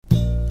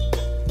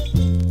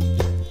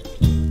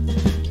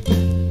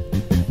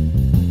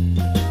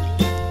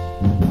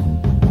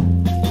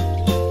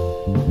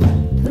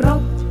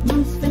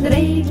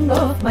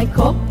mijn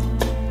kop.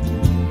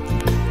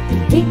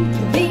 Ik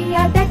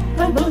via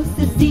dekker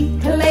moest ziek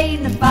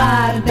kleine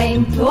paard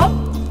deemt op.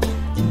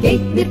 Geef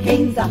mir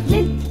geen zacht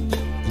lid,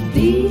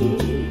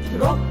 die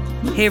drop.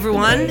 Hey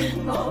everyone,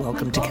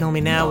 welcome to Kill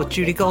Me Now with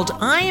Judy Gold.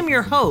 I am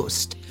your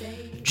host,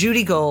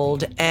 Judy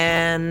Gold,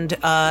 and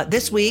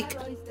this week,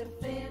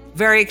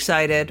 very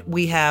excited,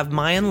 we have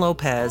Mayan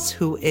Lopez,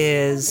 who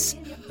is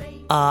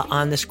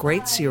on this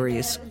great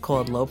series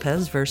called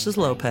Lopez versus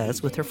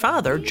Lopez with her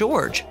father,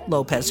 George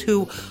Lopez,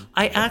 who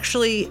I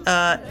actually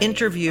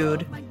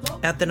interviewed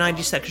at the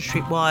 92nd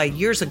Street Y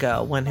years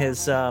ago when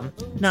his,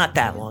 not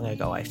that long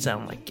ago, I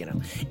sound like,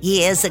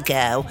 years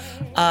ago,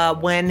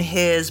 when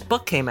his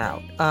book came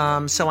out.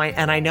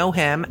 I know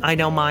him, I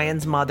know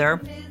Mayan's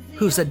mother,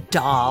 who's a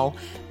doll,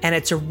 and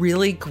it's a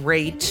really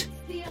great,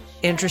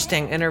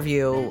 interesting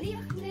interview.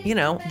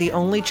 The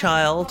only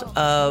child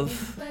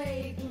of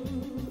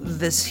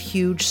this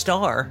huge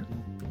star,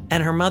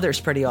 and her mother's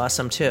pretty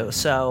awesome too.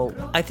 So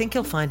I think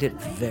you'll find it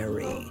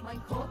very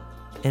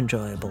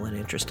enjoyable and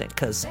interesting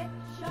because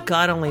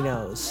God only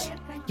knows.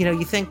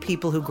 You think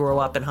people who grow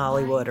up in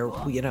Hollywood or,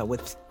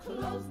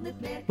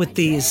 with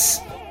these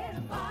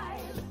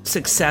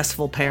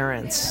successful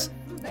parents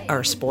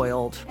are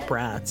spoiled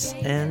brats,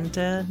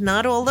 and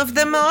not all of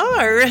them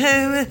are.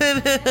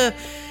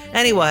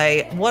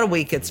 Anyway, what a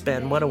week it's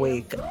been. What a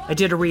week. I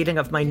did a reading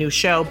of my new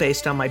show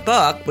based on my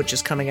book, which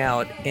is coming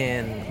out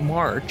in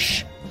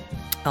March.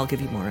 I'll give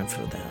you more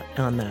info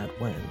on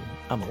that when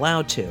I'm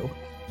allowed to.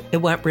 It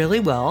went really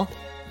well,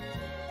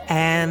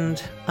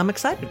 and I'm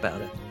excited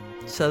about it.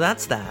 So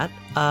that's that.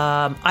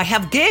 I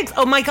have gigs.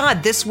 Oh my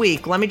God, this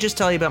week. Let me just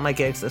tell you about my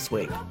gigs this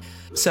week.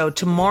 So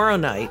tomorrow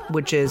night,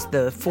 which is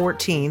the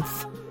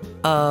 14th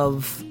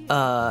of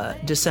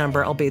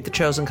December, I'll be at the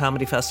Chosen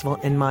Comedy Festival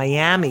in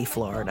Miami,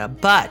 Florida.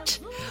 But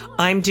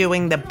I'm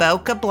doing the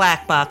Boca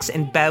Black Box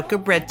in Boca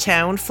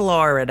Raton,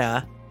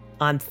 Florida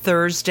on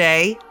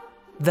Thursday,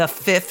 the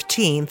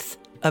 15th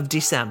of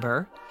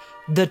December.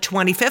 The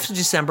 25th of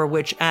December,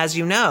 which, as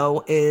you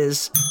know,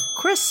 is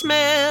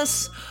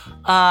Christmas.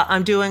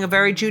 I'm doing a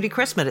very Judy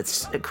Christmas.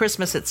 It's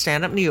Christmas at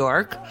Stand Up New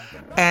York.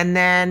 And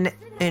then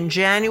in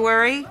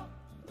January,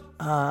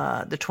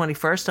 the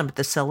 21st, I'm at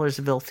the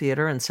Sellersville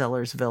Theater in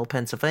Sellersville,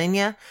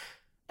 Pennsylvania.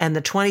 And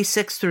the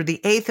 26th through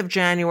the 8th of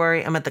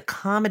January, I'm at the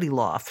Comedy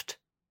Loft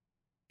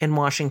in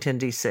Washington,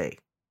 D.C.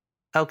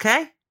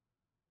 Okay?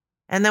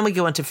 And then we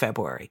go into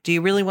February. Do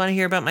you really want to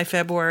hear about my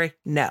February?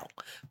 No.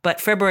 But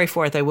February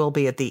 4th, I will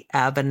be at the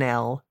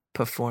Avenel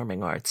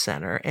Performing Arts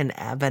Center in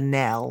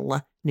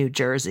Avenel, New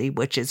Jersey,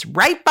 which is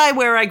right by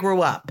where I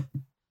grew up.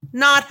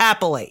 Not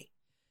happily.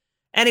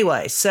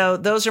 Anyway, so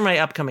those are my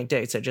upcoming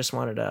dates. I just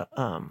wanted to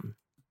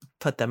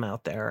put them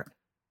out there.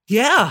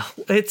 Yeah,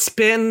 it's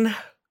been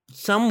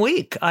some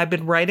week. I've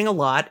been writing a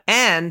lot,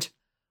 and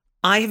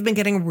I have been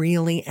getting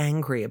really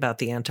angry about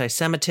the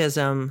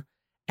anti-Semitism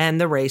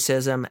and the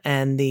racism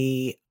and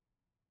the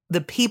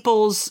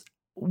people's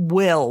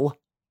will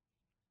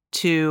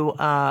to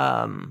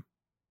the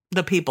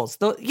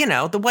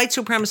white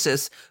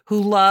supremacists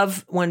who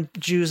love when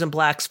Jews and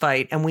blacks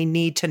fight, and we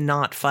need to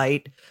not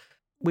fight.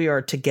 We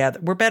are together.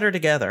 We're better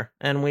together,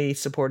 and we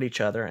support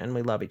each other, and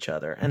we love each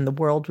other. And the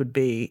world would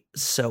be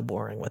so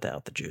boring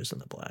without the Jews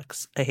and the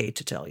blacks. I hate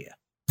to tell you.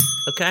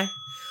 Okay?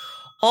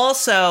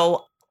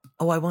 Also,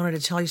 I wanted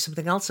to tell you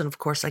something else, and of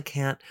course I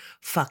can't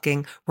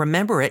fucking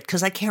remember it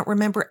because I can't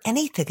remember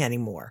anything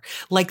anymore.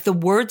 Like the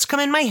words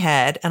come in my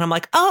head, and I'm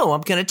like,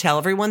 I'm going to tell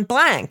everyone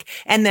blank.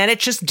 And then it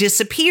just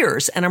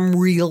disappears, and I'm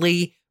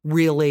really,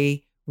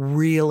 really,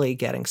 really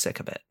getting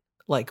sick of it.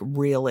 Like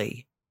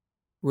really,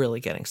 really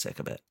getting sick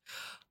of it.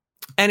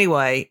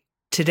 Anyway,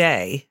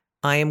 today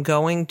I am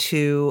going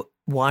to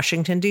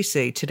Washington,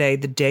 D.C. today,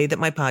 the day that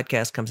my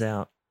podcast comes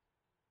out.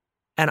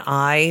 And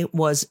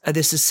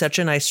this is such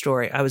a nice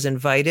story. I was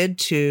invited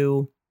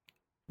to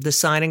the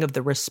signing of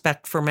the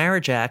Respect for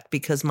Marriage Act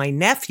because my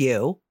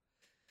nephew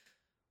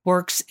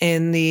works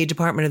in the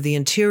Department of the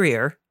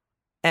Interior,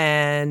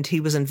 and he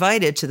was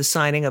invited to the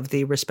signing of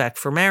the Respect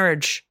for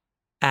Marriage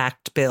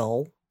Act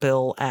bill,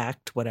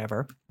 act,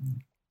 whatever.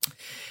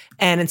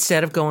 And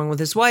instead of going with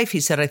his wife,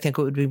 he said, I think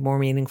it would be more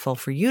meaningful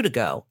for you to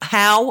go.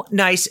 How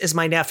nice is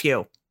my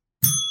nephew?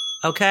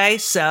 Okay,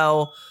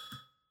 so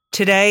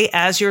today,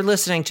 as you're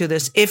listening to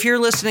this, if you're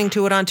listening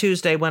to it on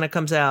Tuesday when it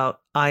comes out,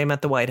 I am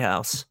at the White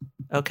House.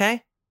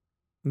 Okay?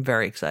 I'm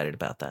very excited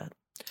about that.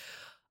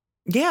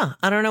 Yeah,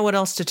 I don't know what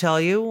else to tell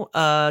you.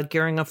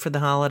 Gearing up for the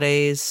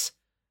holidays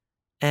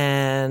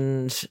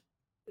and,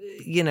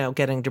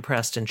 getting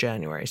depressed in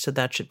January. So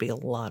that should be a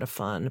lot of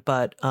fun.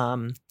 But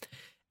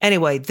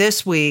anyway,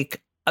 this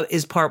week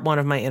is part one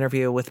of my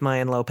interview with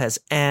Mayan Lopez.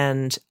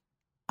 And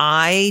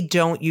I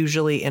don't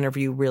usually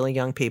interview really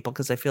young people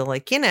because I feel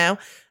like,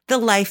 the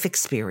life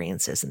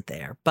experience isn't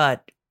there.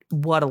 But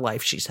what a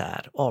life she's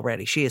had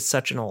already. She is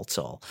such an old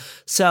soul.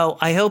 So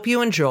I hope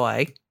you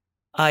enjoy.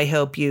 I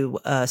hope you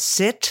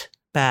sit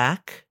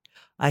back.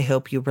 I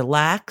hope you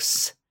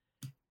relax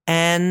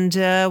And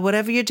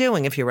whatever you're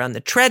doing, if you're on the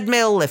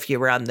treadmill, if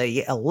you're on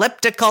the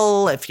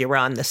elliptical, if you're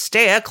on the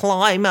stair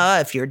climber,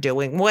 if you're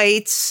doing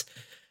weights,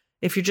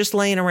 if you're just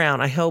laying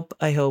around, I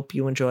hope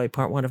you enjoy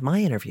part 1 of my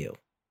interview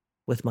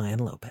with Mayan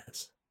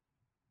Lopez.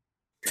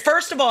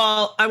 First of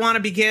all, I want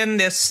to begin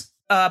this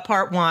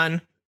part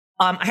 1.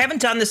 I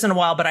haven't done this in a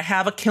while, but I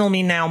have a kill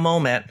me now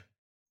moment.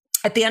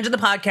 At the end of the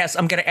podcast,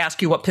 I'm going to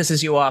ask you what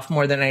pisses you off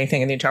more than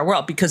anything in the entire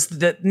world, because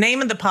the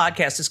name of the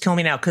podcast is Kill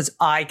Me Now, because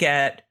I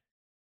get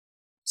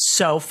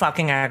so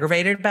fucking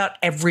aggravated about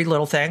every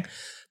little thing.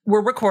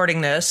 We're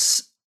recording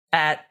this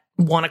at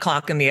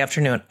 1:00 in the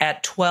afternoon.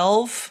 At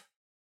 12,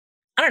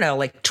 I don't know,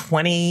 like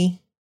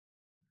 20,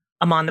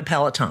 I'm on the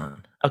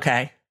Peloton.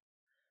 Okay.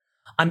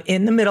 I'm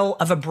in the middle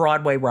of a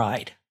Broadway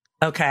ride.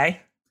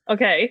 Okay.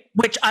 Okay.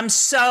 Which I'm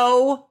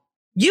so,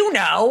 you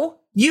know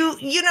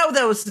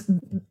those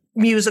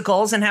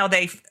musicals and how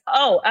they,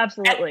 oh,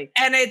 absolutely.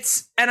 And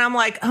I'm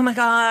like, oh my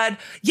God,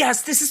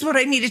 yes, this is what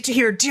I needed to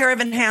hear, Dear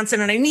Evan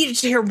Hansen, and I needed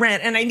to hear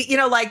Rent, and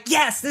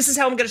yes, this is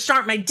how I'm going to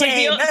start my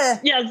day.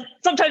 Yeah,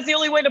 sometimes the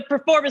only way to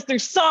perform is through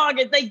song,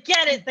 and they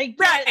get it, it,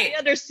 they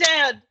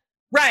understand.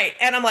 Right,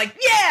 and I'm like,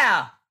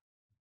 yeah,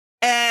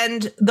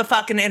 and the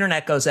fucking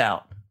internet goes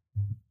out.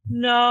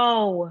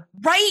 No.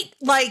 Right,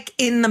 like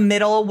in the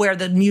middle where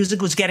the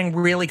music was getting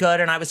really good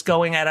and I was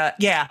going at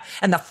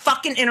and the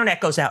fucking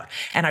internet goes out.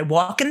 And I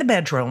walk in the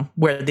bedroom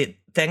where the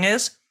thing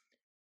is,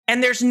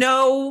 and there's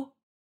no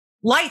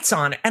lights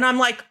on it. And I'm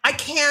like,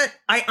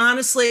 I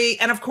honestly,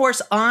 and of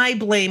course I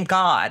blame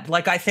God.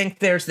 Like, I think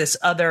there's this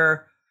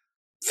other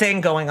thing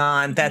going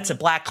on that's a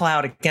black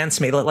cloud against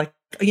me. Like,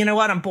 you know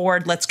what, I'm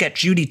bored, let's get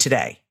Judy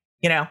today,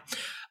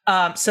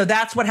 So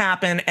that's what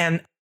happened.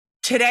 And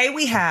today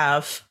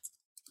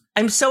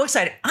I'm so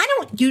excited. I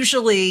don't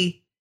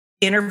usually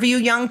interview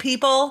young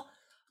people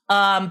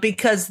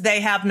because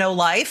they have no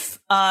life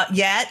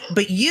yet,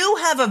 but you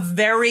have a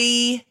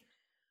very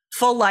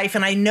full life.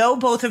 And I know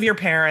both of your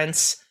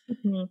parents.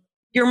 Mm-hmm.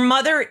 Your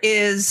mother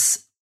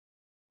is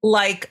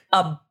like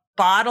a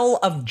bottle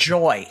of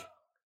joy.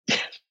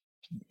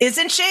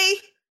 Isn't she?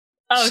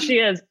 Oh, she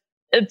is.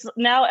 It's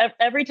now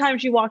every time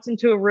she walks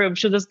into a room,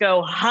 she'll just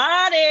go,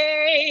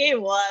 honey,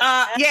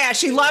 what? Yeah,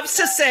 she loves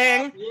to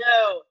sing.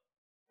 You.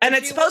 And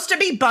it's supposed to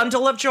be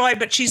bundle of joy,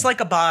 but she's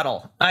like a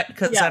bottle. But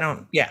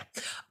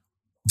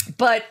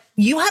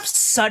you have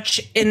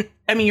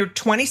you're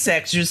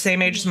 26, you're the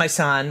same age as my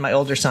son, my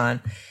older son.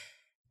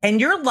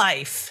 And your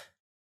life,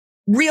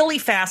 really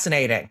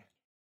fascinating.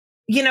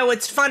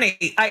 It's funny.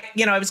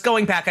 I was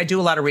going back, I do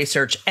a lot of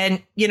research.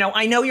 And,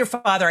 I know your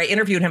father, I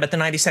interviewed him at the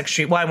 92nd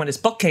Street Y when his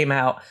book came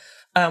out.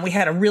 We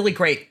had a really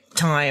great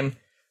time.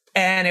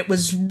 And it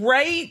was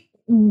right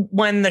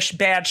when the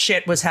bad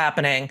shit was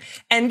happening.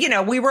 And,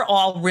 we were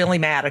all really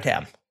mad at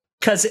him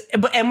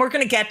and we're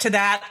going to get to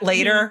that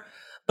later, mm-hmm.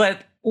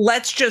 But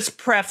let's just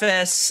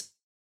preface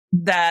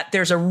that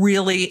there's a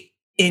really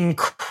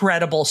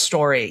incredible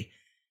story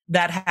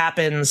that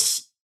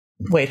happens.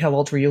 Wait, how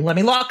old were you? Let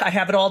me look. I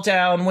have it all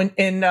down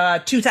in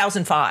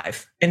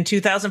 2005. In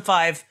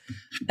 2005,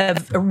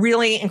 a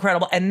really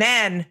incredible. And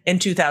then in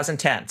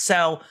 2010.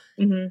 So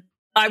mm-hmm.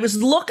 I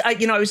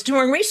was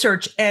doing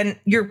research, and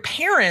your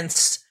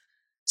parents.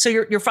 So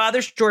your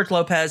father's George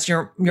Lopez,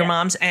 your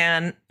mom's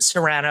Anne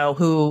Serrano,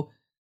 who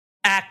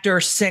actor,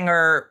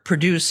 singer,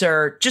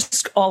 producer,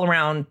 just all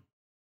around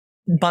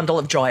bundle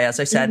of joy, as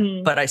I said,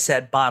 mm-hmm. But I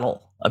said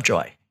bottle of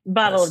joy.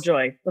 Bottle of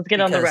joy. Let's get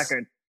on the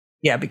record.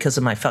 Yeah, because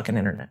of my fucking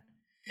internet.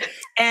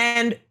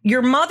 And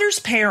your mother's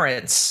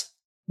parents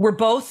were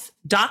both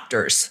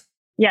doctors.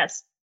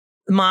 Yes.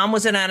 Mom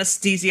was an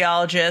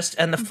anesthesiologist,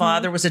 and the mm-hmm.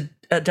 father was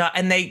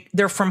and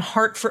they're from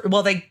Hartford.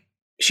 Well,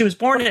 she was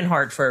born in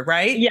Hartford,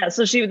 right? Yeah.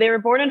 So they were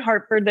born in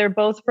Hartford. They're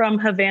both from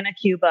Havana,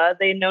 Cuba.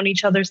 They'd known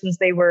each other since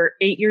they were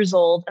 8 years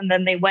old. And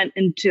then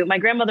my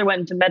grandmother went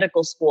into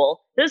medical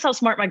school. This is how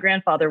smart my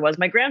grandfather was.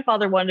 My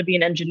grandfather wanted to be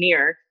an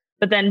engineer,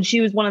 but then she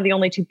was one of the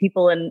only two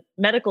people in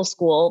medical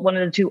school,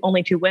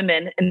 only two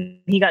women. And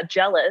he got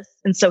jealous.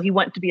 And so he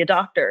went to be a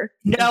doctor.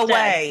 No instead.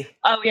 way.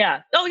 Oh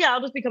yeah.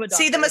 I'll just become a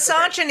doctor. See, the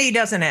misogyny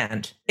doesn't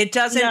end. It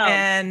doesn't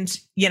end,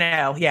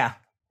 yeah.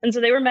 And so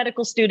they were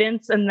medical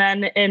students. And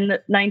then in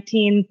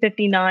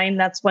 1959,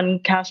 that's when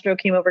Castro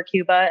came over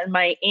Cuba. And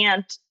my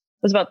aunt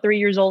was about 3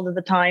 years old at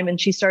the time. And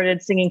she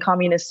started singing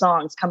communist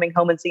songs, coming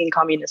home and singing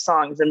communist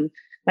songs. And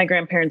my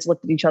grandparents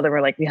looked at each other and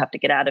were like, we have to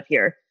get out of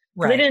here.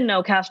 Right. They didn't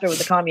know Castro was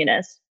a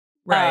communist,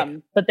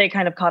 right? But they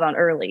kind of caught on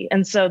early.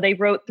 And so they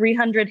wrote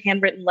 300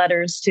 handwritten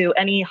letters to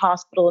any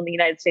hospital in the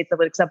United States that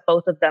would accept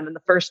both of them. And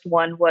the first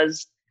one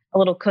was a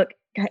little Cook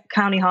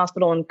County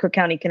hospital in Cook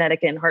County,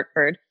 Connecticut, in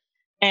Hartford.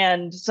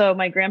 And so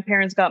my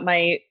grandparents got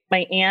my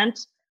aunt,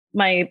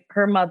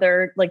 her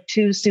mother, like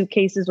 2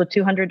 suitcases with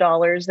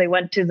 $200. They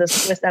went to the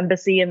Swiss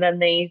embassy, and then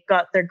they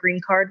got their green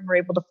card and were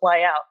able to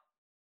fly out.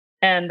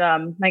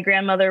 And my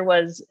grandmother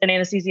was an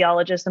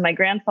anesthesiologist, and my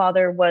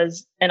grandfather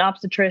was an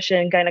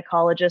obstetrician,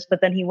 gynecologist, but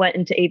then he went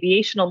into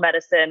aviational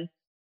medicine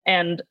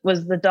and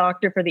was the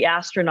doctor for the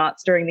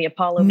astronauts during the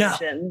Apollo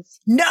missions.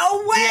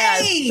 No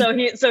way!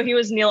 Yeah, so he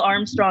was Neil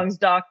Armstrong's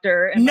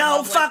doctor. And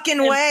no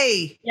fucking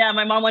way! Yeah,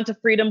 my mom went to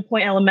Freedom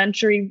Point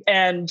Elementary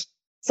and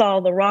saw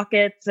the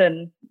rockets,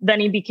 and then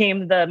he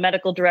became the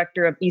medical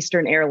director of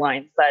Eastern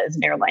Airlines. That is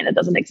an airline that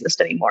doesn't exist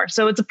anymore.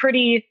 So it's a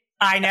pretty...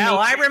 I know.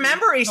 I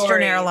remember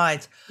Eastern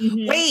Airlines.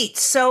 Mm-hmm. Wait,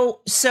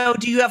 so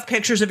do you have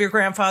pictures of your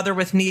grandfather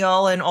with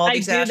Neil and all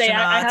these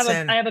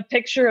astronauts? I have a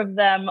picture of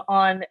them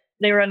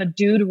they were on a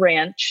dude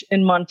ranch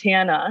in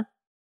Montana.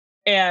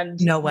 And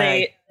no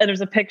way. And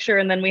there's a picture,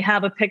 and then we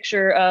have a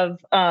picture of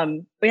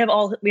we have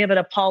an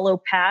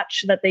Apollo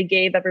patch that they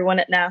gave everyone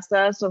at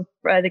NASA. So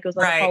I think it was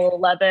Apollo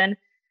 11.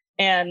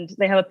 And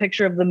they have a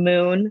picture of the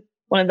moon,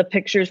 one of the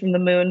pictures from the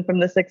moon from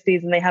the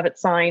 60s, and they have it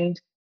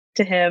signed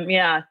to him.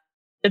 Yeah.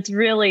 It's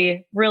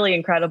really, really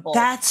incredible.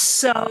 That's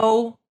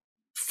so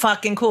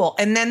fucking cool.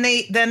 And then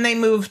they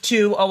moved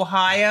to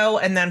Ohio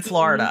and then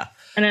Florida.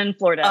 And then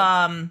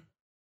Florida.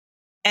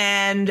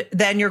 And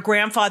then your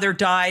grandfather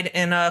died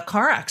in a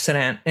car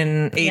accident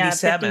in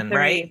 87,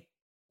 right?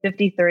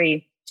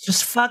 53.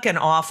 Just fucking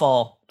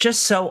awful.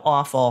 Just so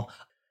awful.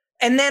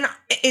 And then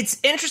it's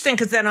interesting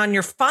because then on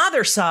your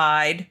father's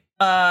side,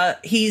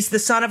 he's the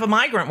son of a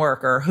migrant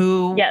worker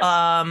who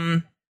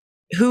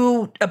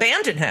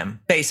abandoned him,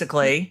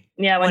 basically.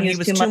 Yeah, when he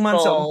was 2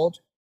 months old.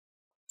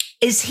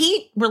 Is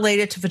he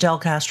related to Fidel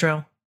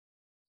Castro?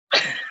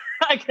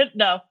 I could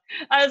know.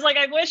 I was like,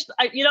 I wish,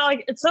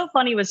 it's so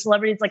funny with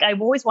celebrities. Like,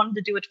 I've always wanted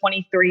to do a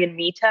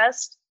 23andMe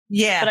test.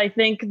 Yeah. But I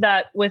think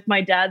that with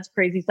my dad's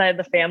crazy side of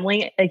the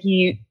family, I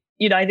think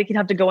he'd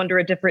have to go under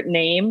a different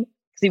name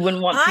because he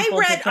wouldn't want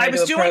people to try I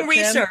was to doing approach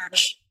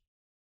research.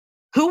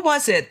 Who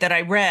was it that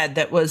I read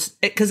that was,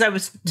 because I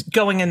was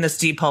going in this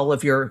deep hole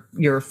of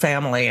your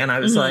family, and I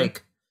was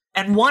like,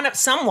 and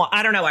someone,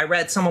 I don't know, I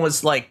read someone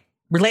was like,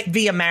 relate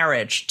via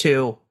marriage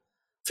to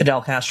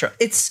Fidel Castro.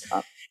 It's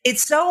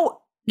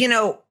so,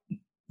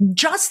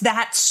 just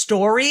that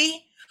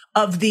story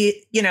of the,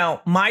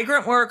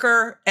 migrant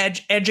worker,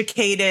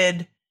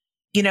 educated,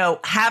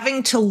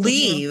 having to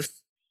leave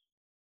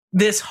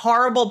this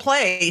horrible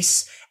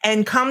place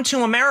and come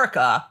to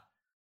America.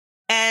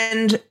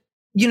 And,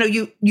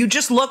 you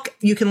just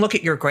you can look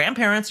at your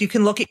grandparents, you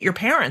can look at your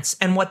parents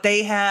and what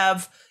they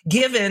have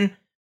given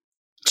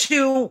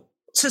to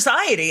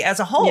society as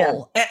a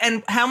whole,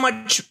 and how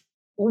much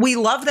we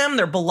love them.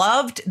 They're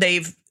beloved.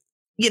 They've,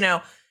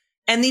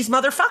 and these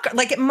motherfuckers,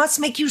 like, it must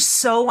make you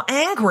so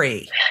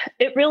angry.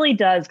 It really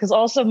does. Because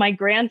also my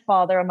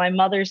grandfather on my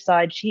mother's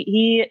side,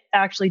 he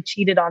actually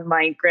cheated on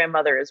my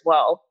grandmother as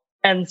well.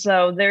 And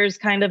so there's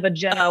kind of a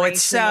generational... Oh,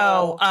 it's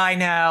so... I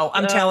know.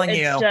 I'm telling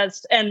you. It's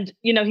just... And,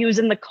 he was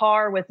in the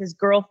car with his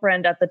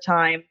girlfriend at the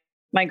time,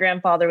 my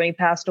grandfather, when he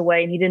passed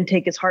away, and he didn't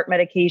take his heart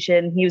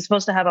medication. He was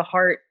supposed to have a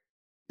heart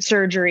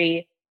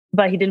surgery,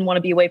 but he didn't want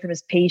to be away from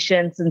his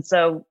patients. And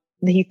so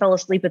he fell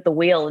asleep at the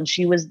wheel, and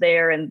she was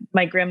there. And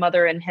my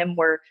grandmother and him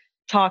were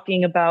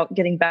talking about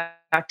getting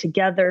back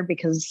together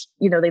because,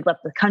 they'd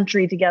left the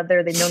country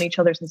together. They'd known each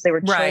other since they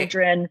were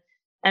children.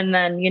 And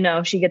then,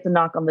 she gets a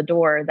knock on the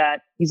door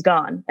that he's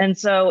gone. And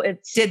so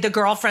Did the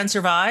girlfriend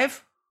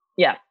survive?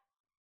 Yeah.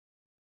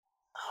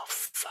 Oh,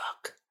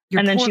 fuck.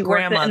 And then she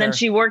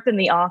worked in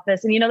the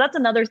office. And, that's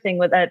another thing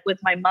with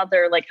my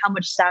mother, like how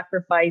much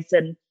sacrifice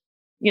and,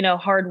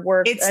 hard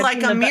work. It's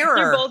like a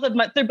mirror.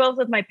 They're both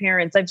of my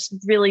parents. I've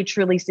really,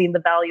 truly seen the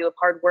value of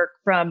hard work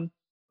from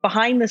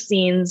behind the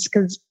scenes.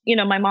 Cause,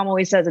 my mom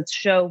always says it's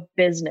show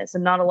business,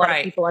 and not a lot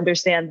of people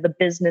understand the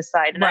business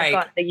side. And I've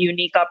gotten a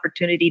unique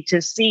opportunity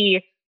to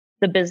see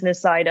the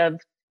business side of,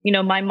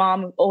 my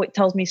mom always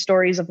tells me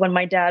stories of when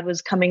my dad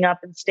was coming up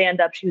and stand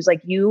up. She was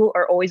like, you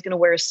are always going to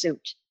wear a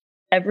suit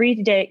every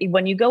day.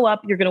 When you go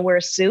up, you're going to wear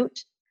a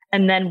suit.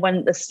 And then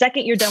when the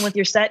second you're done with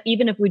your set,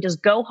 even if we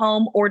just go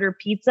home, order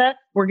pizza,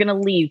 we're going to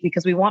leave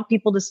because we want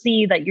people to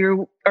see that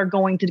you are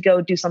going to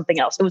go do something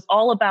else. It was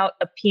all about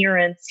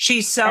appearance.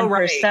 She's so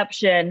right.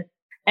 Perception.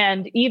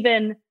 And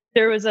even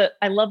there was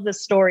I love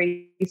this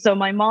story. So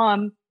my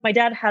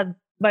dad had,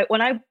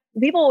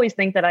 people always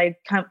think that I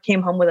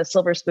came home with a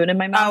silver spoon in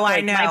my mouth. Oh,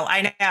 I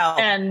know.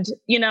 And,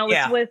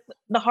 it's with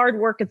the hard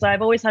work.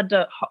 I've always had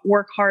to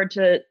work hard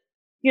to,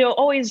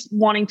 always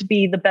wanting to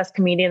be the best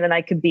comedian that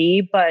I could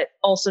be, but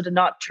also to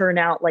not turn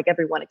out like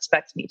everyone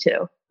expects me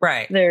to.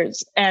 Right.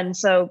 And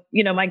so,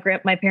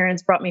 my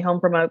parents brought me home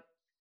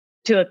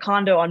to a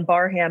condo on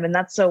Barham. And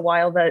that's so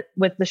wild that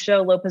with the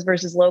show Lopez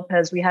versus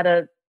Lopez, we had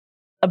a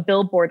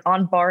billboard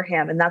on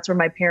Barham, and that's where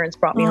my parents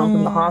brought me home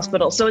from the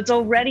hospital. So it's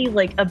already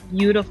like a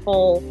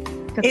beautiful,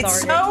 cathartic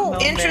It's so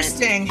moment.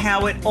 Interesting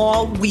how it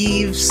all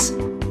weaves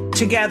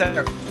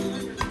together.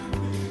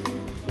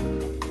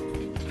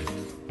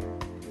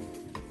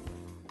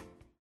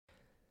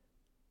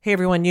 Hey,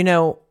 everyone,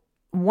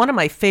 one of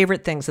my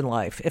favorite things in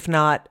life, if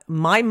not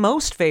my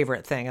most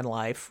favorite thing in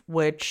life,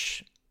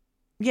 which,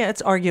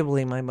 it's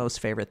arguably my most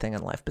favorite thing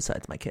in life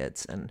besides my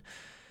kids, and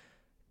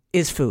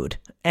is food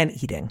and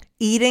eating.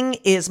 Eating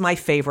is my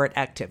favorite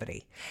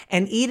activity,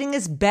 and eating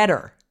is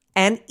better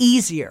and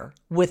easier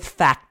with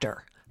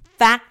Factor.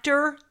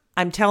 Factor,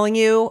 I'm telling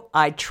you,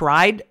 I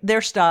tried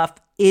their stuff.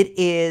 It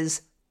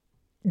is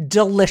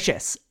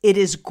delicious. It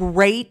is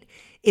great.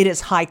 It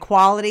is high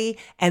quality.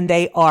 And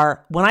they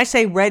are, when I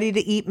say ready to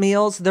eat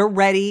meals, they're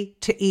ready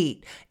to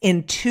eat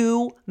in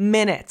 2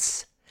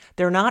 minutes.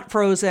 They're not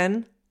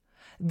frozen.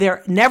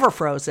 They're never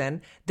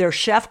frozen. They're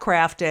chef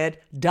crafted,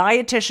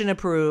 dietitian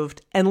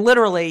approved, and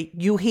literally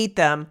you heat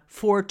them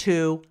for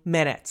 2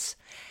 minutes.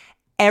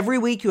 Every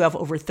week you have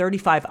over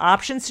 35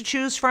 options to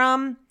choose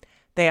from.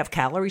 They have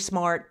Calorie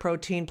Smart,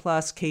 Protein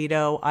Plus,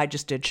 Keto. I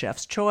just did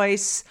Chef's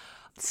Choice.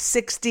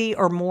 60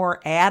 or more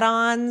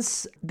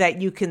add-ons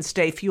that you can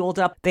stay fueled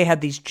up. They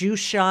had these juice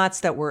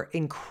shots that were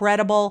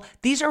incredible.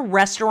 These are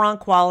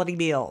restaurant quality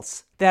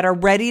meals that are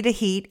ready to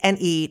heat and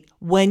eat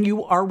when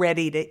you are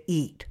ready to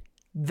eat.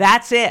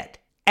 That's it.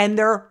 And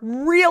they're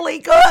really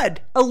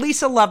good.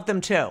 Elisa loved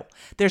them too.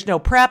 There's no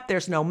prep.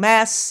 There's no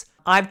mess.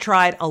 I've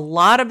tried a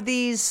lot of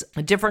these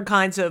different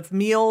kinds of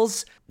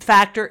meals.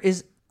 Factor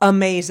is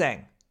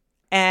amazing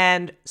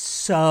and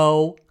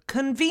so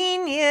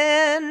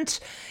convenient.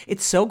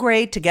 It's so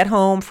great to get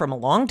home from a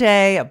long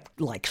day of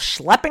like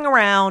schlepping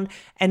around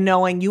and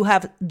knowing you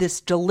have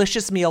this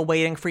delicious meal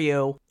waiting for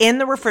you in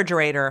the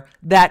refrigerator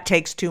that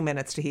takes 2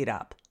 minutes to heat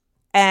up.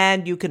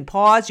 And you can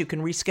pause, you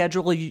can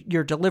reschedule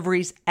your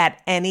deliveries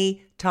at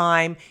any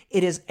time.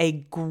 It is a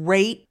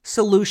great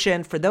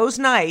solution for those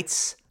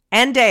nights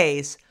and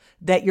days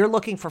that you're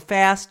looking for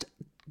fast,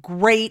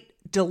 great,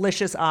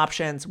 delicious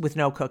options with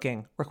no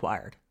cooking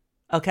required.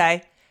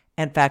 Okay?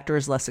 And Factor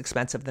is less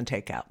expensive than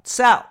takeout.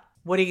 So,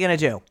 what are you going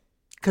to do?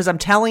 Because I'm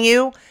telling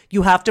you,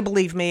 you have to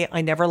believe me.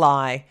 I never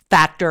lie.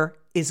 Factor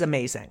is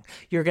amazing.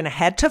 You're going to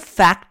head to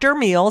Factor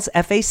Meals,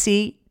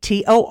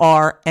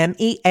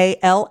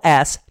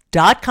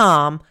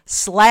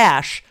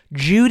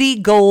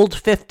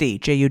 FactorMeals.com/JudyGold50,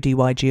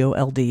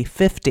 JudyGold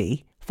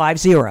 50,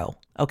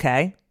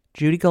 okay?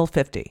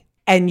 JudyGold50.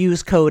 And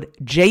use code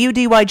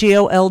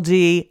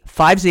JudyGold50,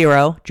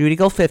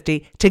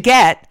 JudyGold50 to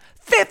get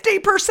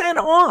 50%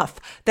 off.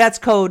 That's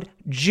code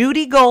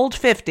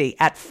JudyGold50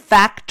 at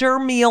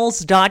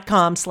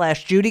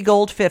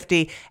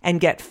factormeals.com/JudyGold50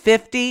 and get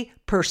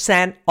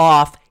 50%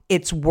 off.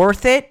 It's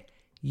worth it.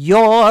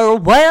 You're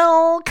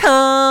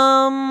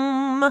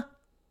welcome.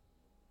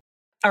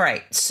 All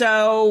right.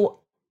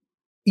 So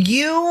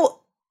you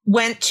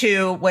went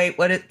to,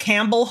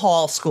 Campbell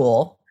Hall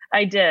School.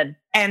 I did.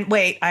 And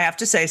wait, I have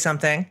to say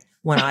something.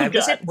 When I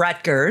was at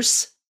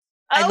Rutgers,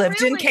 I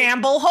lived really? in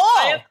Campbell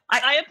Hall.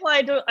 I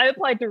applied to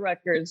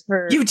Rutgers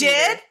for. You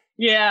did?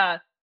 Yeah.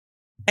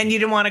 And you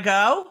didn't want to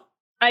go?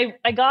 I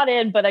got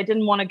in, but I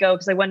didn't want to go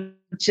because I went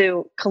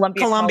to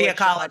Columbia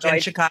College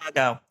in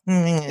Chicago.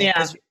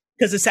 Yeah.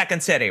 Because the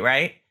second city,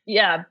 right?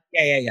 Yeah.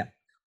 Yeah.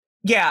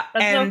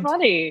 That's so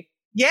funny.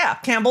 Yeah,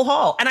 Campbell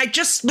Hall. And I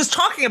just was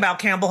talking about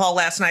Campbell Hall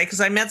last night because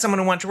I met someone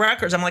who went to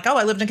Rutgers. I'm like, oh,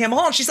 I lived in Campbell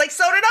Hall. And she's like,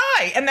 so did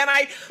I. And then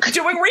I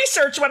doing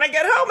research when I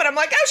get home and I'm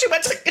like, oh,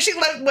 she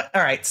lived.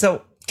 All right.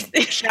 So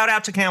shout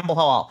out to Campbell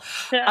Hall.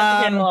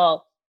 Campbell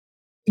Hall.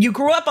 You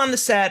grew up on the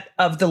set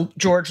of the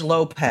George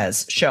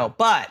Lopez show,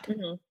 but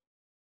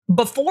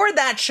before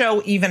that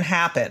show even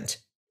happened,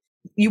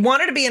 you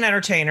wanted to be an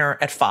entertainer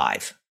at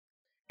 5.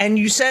 And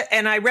you said,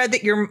 and I read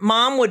that your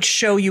mom would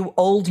show you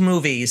old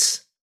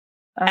movies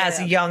as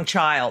a young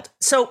child.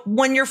 So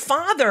when your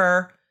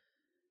father,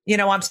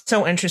 I'm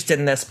so interested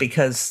in this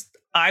because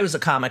I was a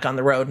comic on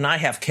the road and I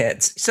have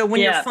kids. So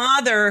when your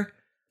father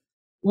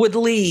would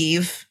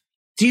leave,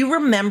 do you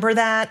remember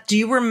that? Do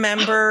you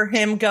remember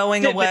him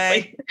going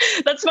away?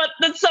 That's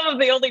some of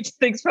the only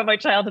things from my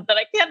childhood that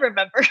I can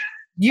remember.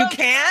 You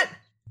can't?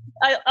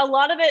 A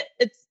lot of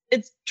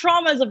it's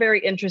trauma is a very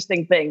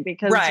interesting thing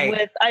because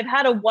I've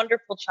had a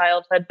wonderful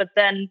childhood, but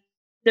then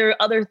there are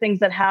other things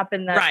that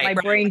happen that my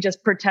brain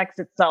just protects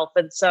itself.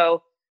 And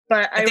so,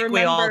 but I think remember,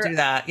 we all do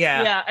that.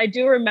 Yeah. Yeah. I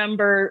do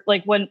remember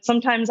like when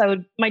sometimes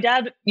my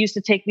dad used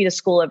to take me to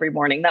school every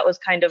morning. That was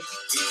kind of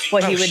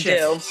what he would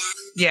do.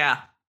 Yeah.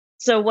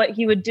 So what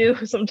he would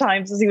do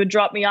sometimes is he would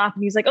drop me off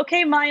and he's like,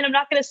 okay, Mayan, I'm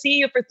not going to see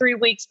you for 3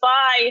 weeks.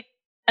 Bye.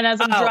 And as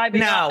I'm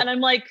driving off, and I'm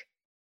like,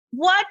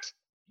 what?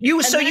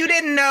 You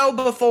didn't know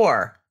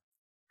before?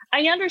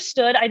 I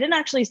understood. I didn't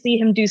actually see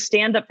him do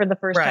stand-up for the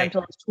first time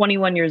until I was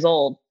 21 years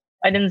old.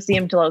 I didn't see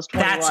him till I was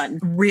 21. That's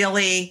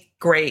really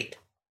great.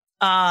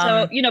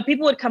 So,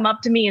 people would come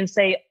up to me and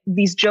say,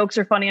 these jokes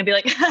are funny. I'd be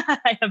like,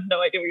 I have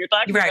no idea what you're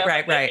talking about.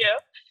 Right. You.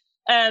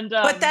 And,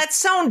 but that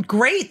sounds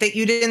great that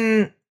you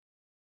didn't.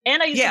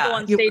 And I used to go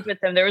on stage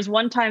with him. There was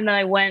one time that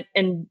I went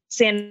in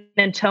San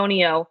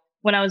Antonio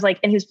when I was and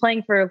he was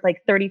playing for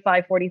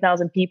 35,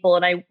 40,000 people.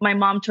 And my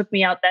mom took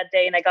me out that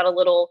day and I got a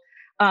little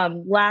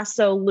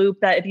lasso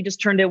loop that if you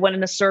just turned it, went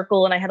in a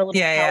circle. And I had a little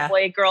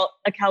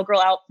cowgirl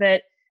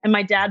outfit. And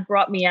my dad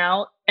brought me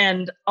out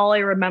and all I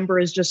remember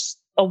is just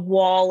a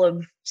wall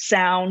of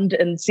sound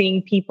and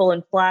seeing people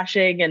and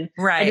flashing. And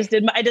I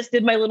just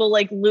did my little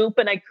loop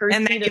and I cursed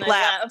and I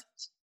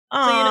left.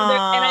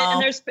 So,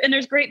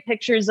 there's great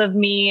pictures of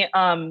me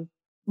when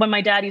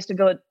my dad used to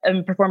go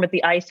and perform at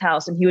the Ice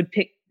House and he would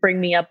bring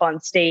me up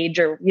on stage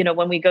or,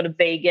 when we go to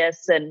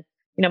Vegas and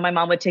my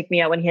mom would take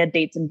me out when he had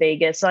dates in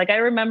Vegas. So like, I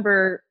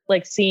remember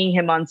like seeing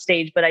him on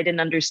stage, but I didn't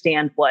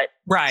understand what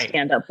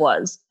stand up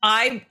was.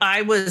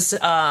 I was,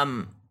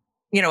 when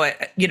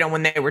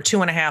they were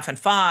 2.5 and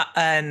 5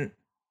 and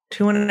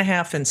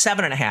 2.5 and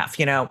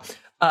 7.5,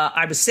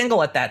 I was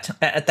single at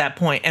that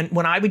point. And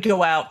when I would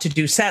go out to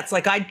do sets,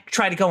 like I'd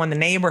try to go in the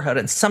neighborhood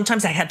and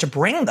sometimes I had to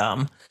bring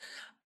them.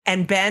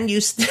 And Ben,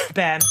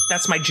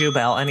 that's my Jew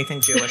bell,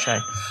 anything Jewish.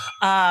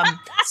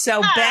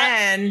 So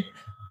Ben,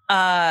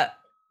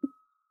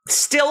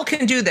 still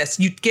can do this.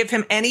 You give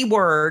him any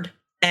word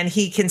and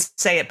he can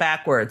say it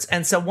backwards.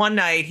 And so one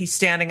night he's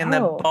standing in the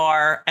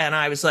bar and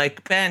I was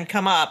like, Ben,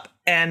 come up.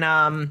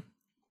 And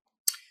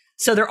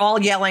so they're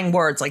all yelling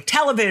words like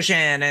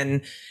television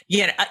and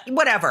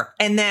whatever.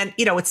 And then,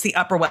 it's the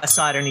Upper West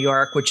Side of New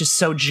York, which is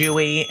so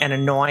Jewy and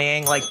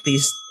annoying, like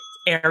these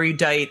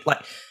erudite,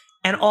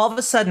 and all of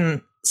a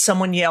sudden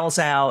someone yells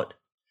out,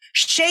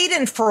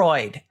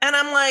 Schadenfreude. And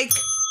I'm like,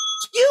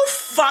 you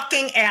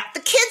fucking the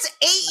kid's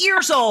 8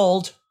 years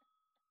old.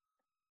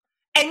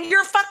 And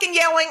you're fucking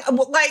yelling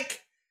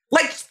like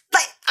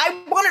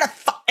I wanted to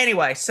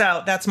anyway.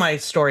 So that's my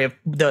story of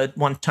the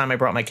one time I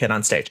brought my kid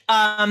on stage.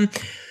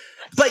 But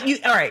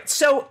all right.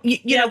 So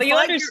but you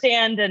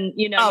understand, and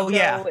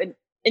and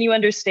you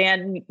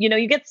understand.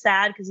 You get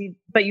sad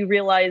but you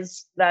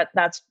realize that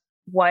that's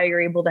why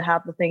you're able to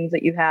have the things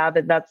that you have,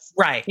 and that's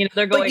right.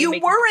 They're going. But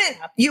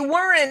you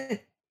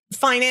weren't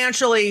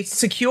financially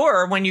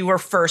secure when you were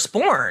first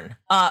born.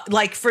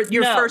 Like for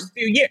your first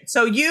few years.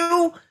 So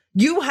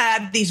you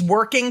had these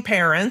working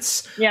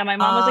parents. Yeah, my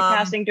mom was a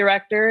casting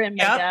director and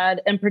my dad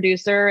and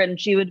producer, and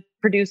she would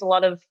produce a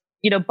lot of,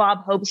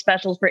 Bob Hope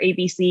specials for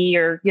ABC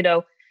or,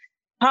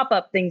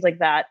 pop-up things like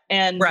that.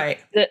 And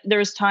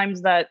there's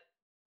times that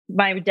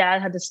my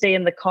dad had to stay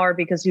in the car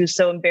because he was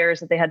so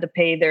embarrassed that they had to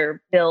pay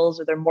their bills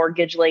or their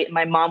mortgage late. And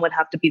my mom would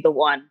have to be the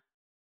one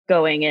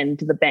going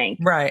into the bank.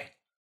 Right.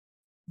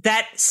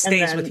 That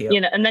stays with you.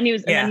 And then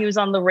he was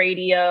on the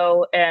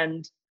radio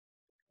and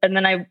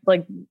then I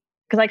like,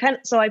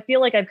 because I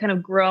feel like I've kind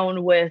of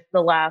grown with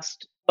the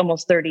last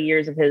almost 30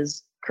 years of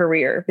his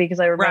career, because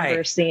I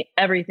remember seeing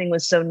everything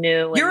was so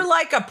new. You're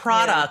like a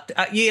product,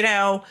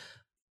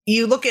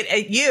 you look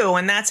at you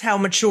and that's how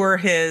mature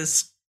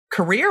his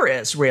career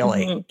is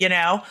really,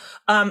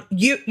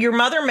 your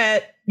mother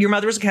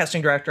was a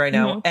casting director, I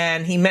know.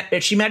 And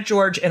she met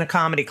George in a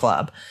comedy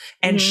club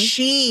and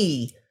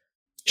she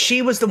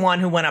was the one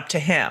who went up to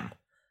him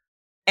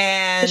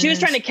and she was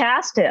trying to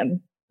cast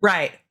him.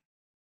 Right.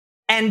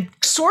 And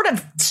sort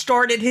of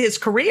started his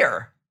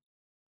career.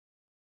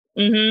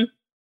 Mm-hmm.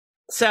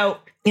 So,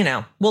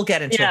 we'll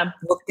get into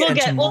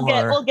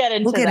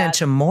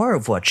into more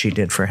of what she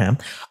did for him.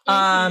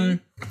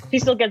 She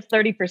still gets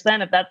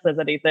 30% if that says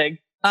anything.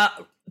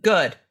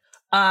 Good.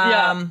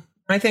 I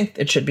think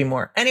it should be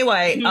more.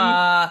 Anyway,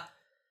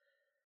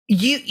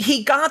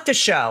 he got the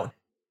show.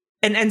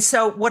 And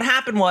so what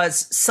happened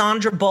was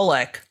Sandra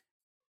Bullock,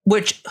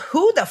 which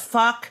who the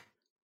fuck?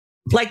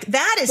 Like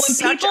that is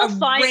such a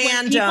random.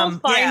 When people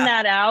find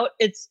that out,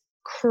 it's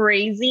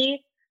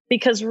crazy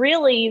because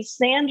really,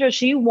 Sandra,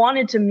 she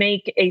wanted to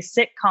make a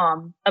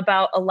sitcom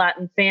about a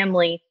Latin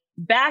family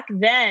back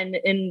then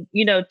in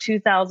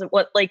 2000.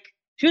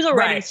 She was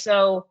already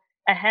so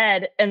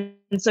ahead, and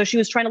so she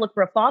was trying to look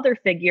for a father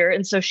figure,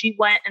 and so she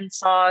went and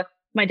saw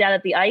my dad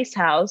at the Ice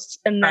House,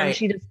 and then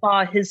she just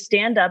saw his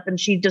stand up, and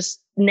she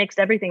just nixed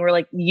everything. We're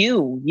like,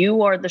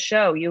 you are the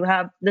show. You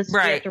have this to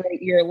write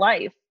your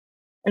life.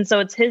 And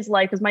so it's his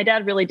life, because my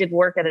dad really did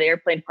work at an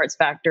airplane parts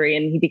factory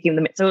and he became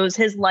so it was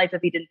his life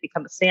if he didn't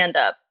become a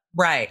stand-up.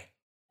 Right.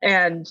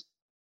 And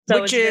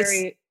so that's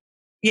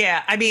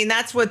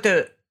what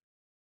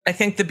I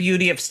think the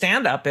beauty of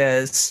stand-up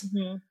is.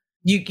 Mm-hmm.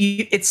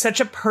 You it's such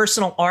a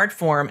personal art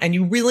form and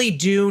you really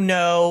do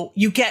know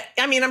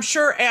I'm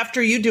sure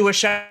after you do a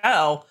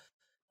show,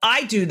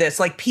 I do this,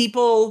 like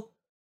people,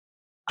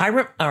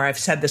 I've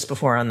said this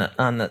before on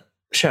the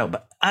show,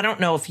 but I don't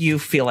know if you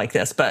feel like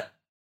this, but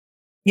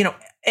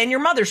and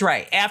your mother's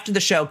right. After the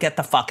show, get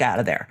the fuck out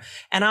of there.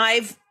 And I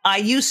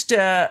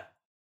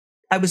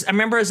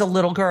remember as a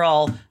little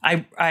girl,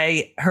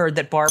 I heard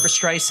that Barbara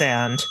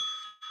Streisand,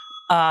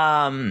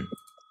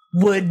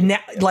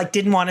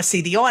 didn't want to see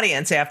the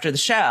audience after the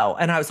show.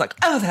 And I was like,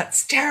 oh,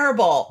 that's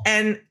terrible.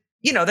 And,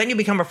 then you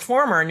become a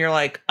performer and you're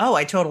like, oh,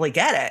 I totally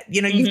get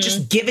it. You've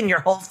just given your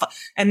whole,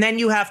 and then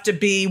you have to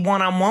be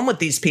one-on-one with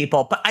these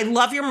people. But I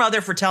love your mother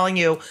for telling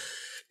you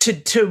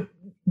to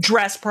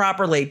dress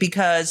properly,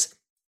 because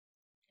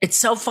it's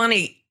so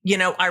funny.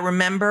 I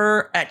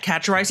remember at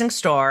Catch a Rising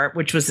Star,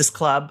 which was this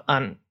club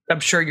I'm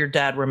sure your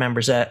dad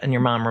remembers it and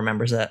your mom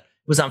remembers it. It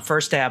was on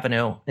First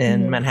Avenue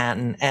in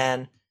Manhattan.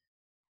 And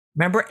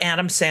remember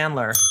Adam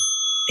Sandler?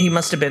 He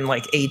must have been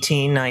like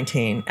 18,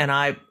 19. And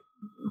a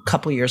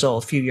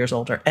few years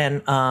older.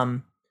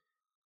 And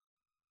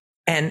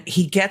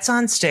he gets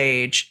on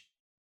stage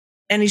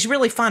and he's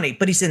really funny,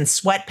 but he's in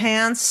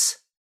sweatpants,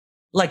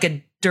 like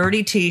a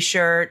dirty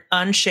t-shirt,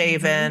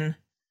 unshaven.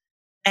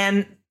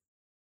 And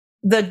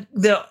the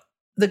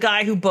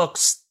guy who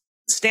books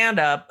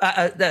stand-up,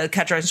 the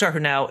Catch a Rising Star, who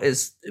now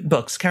is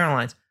books,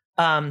 Caroline's.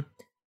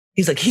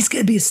 He's like, he's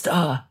gonna be a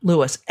star,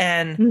 Lewis,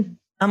 and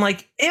I'm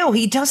like, ew,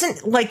 he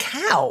doesn't, like,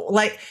 how,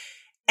 like,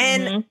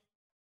 and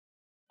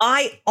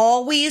I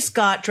always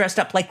got dressed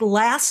up. Like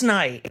last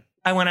night,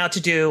 I went out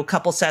to do a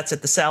couple sets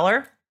at the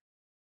Cellar,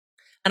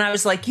 and I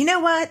was like, you know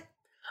what?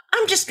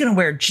 I'm just gonna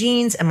wear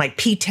jeans and my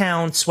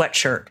P-Town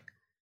sweatshirt,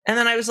 and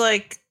then I was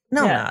like,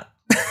 no, I'm not.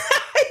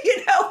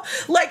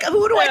 Like,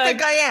 who do I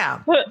think I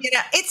am?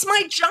 It's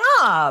my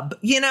job,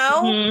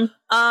 and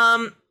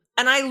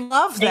I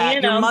love that.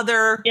 And, your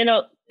mother,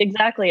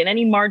 exactly. In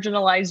any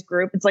marginalized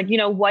group, it's like,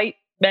 white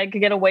men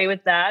could get away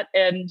with that.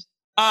 And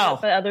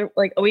other,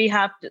 like, we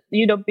have to,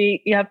 you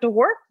have to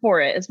work for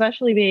it,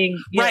 especially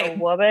being a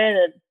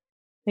woman,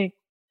 and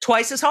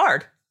twice as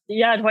hard.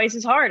 Yeah, twice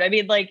as hard. I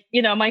mean, like,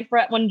 my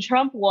friend, when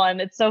Trump won,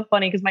 it's so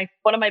funny because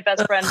one of my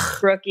best friends,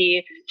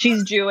 Brookie,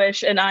 she's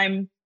Jewish, and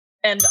I'm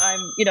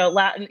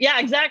Latin. Yeah,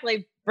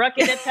 exactly. Brooke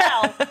and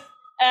Ital.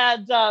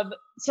 And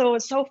so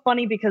it's so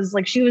funny because,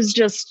 like, she was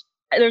just,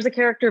 there's a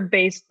character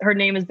her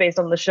name is based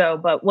on the show,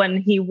 but when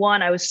he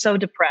won, I was so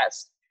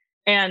depressed.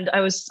 And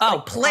I was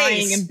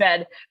crying in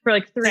bed for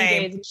like 3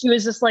 days. And she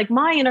was just like,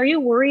 Mayan, are you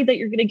worried that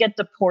you're going to get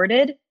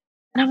deported?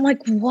 And I'm like,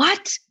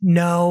 what?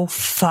 No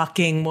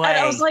fucking way. And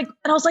I was like,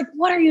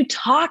 what are you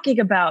talking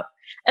about?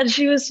 And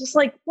she was just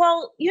like,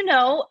 well, and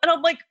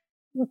I'm like,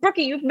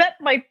 Brookie, you've met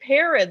my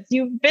parents.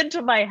 You've been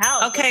to my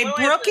house. Okay,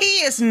 Brookie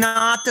is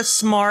not the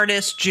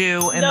smartest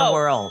Jew in the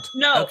world.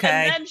 No. Okay.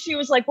 And then she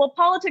was like, well,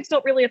 politics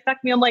don't really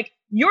affect me. I'm like,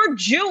 you're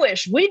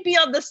Jewish. We'd be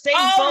on the same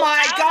boat. Oh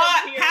my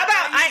God. How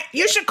about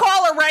you should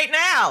call her right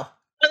now.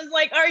 I was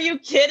like, are you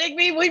kidding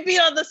me? We'd be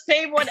on the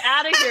same one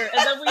out of here.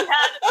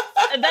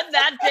 And then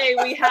that day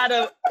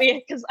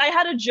because I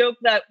had a joke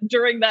that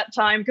during that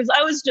time, because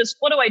I was just,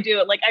 what do I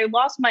do? Like, I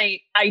lost my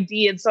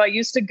ID. And so I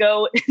used to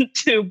go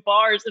into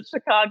bars in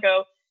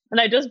Chicago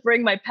and I just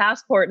bring my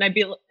passport and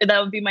that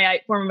would be my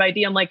form of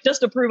ID. I'm like,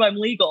 just to prove I'm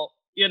legal,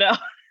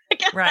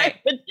 Right.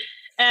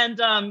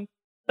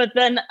 But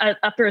then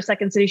after a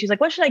second city, she's like,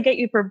 what should I get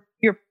you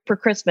for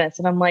Christmas?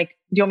 And I'm like,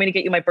 do you want me to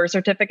get you my birth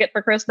certificate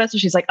for Christmas? And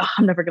she's like, oh,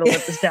 I'm never going to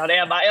live this down,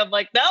 am I? I'm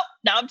like, nope,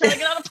 now I'm telling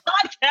it on a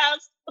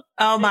podcast.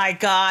 Oh my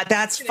God,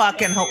 that's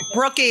fucking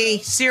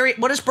Brookie.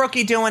 What is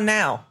Brookie doing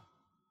now?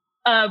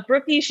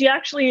 Brookie, she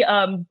actually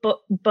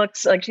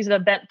books, like, she's an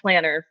event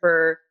planner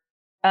for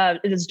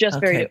it's just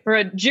for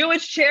a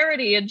Jewish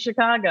charity in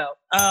Chicago.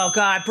 Oh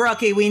God,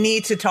 Brookie, we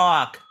need to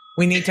talk.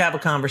 We need to have a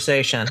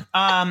conversation.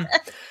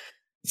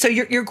 So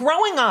you're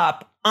growing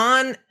up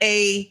on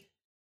I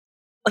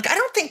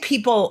don't think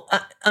people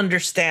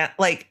understand,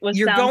 like,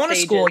 you're going to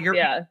school.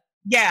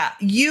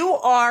 You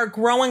are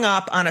growing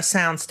up on a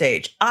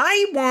soundstage.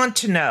 I want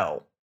to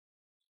know.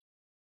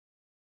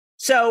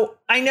 So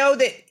I know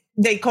that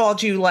they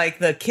called you like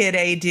the kid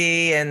AD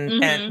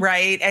and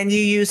right. And you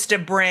used to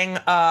bring,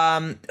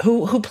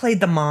 who played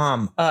the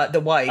mom,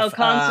 the wife? Oh,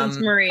 Constance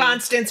Marie.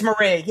 Constance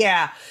Marie.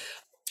 Yeah.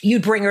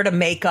 You'd bring her to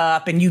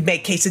makeup and you'd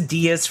make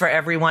quesadillas for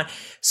everyone.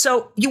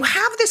 So you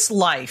have this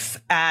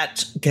life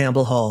at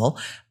Gamble Hall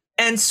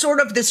and sort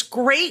of this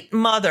great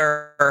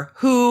mother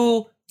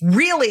who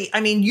really,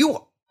 I mean,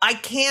 I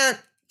can't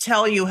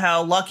tell you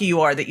how lucky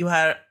you are that you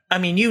had, I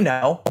mean,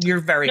 you're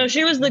very, no,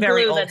 she was the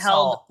glue that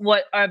held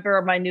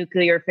whatever my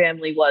nuclear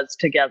family was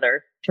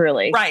together,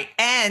 truly. Right.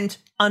 And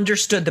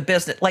understood the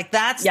business. Like,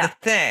 that's the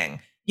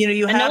thing.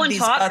 You and have no one these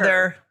taught other,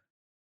 her.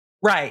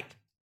 Right.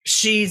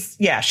 She's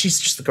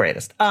just the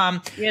greatest.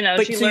 But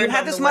she so learned you had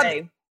on this the mother,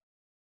 way.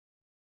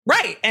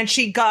 right? And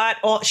she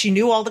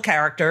knew all the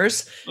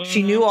characters,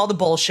 she knew all the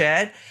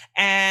bullshit,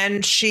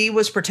 and she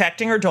was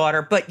protecting her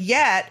daughter, but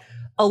yet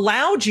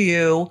allowed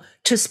you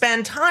to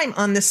spend time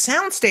on the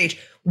soundstage.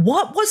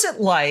 What was it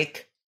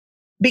like?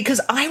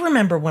 Because I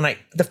remember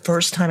the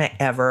first time I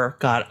ever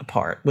got a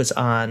part was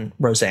on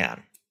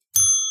Roseanne,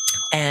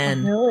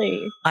 and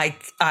really,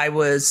 I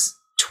was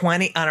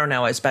 20, I don't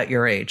know, I was about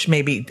your age,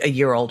 maybe a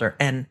year older.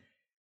 And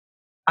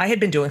I had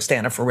been doing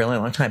stand-up for a really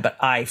long time, but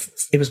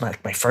it was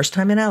my first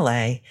time in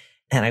LA,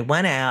 and I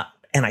went out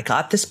and I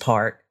got this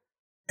part.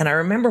 And I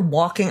remember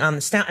walking on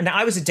the sound, and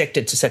I was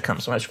addicted to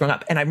sitcoms when I was growing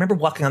up. And I remember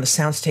walking on the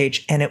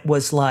soundstage, and it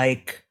was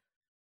like,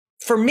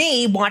 for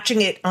me,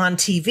 watching it on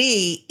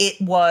TV,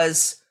 it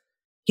was,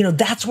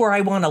 that's where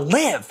I want to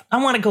live.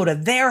 I want to go to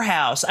their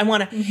house. I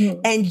want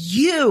to, and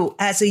you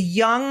as a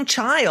young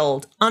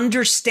child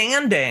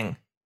understanding,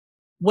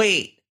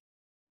 wait,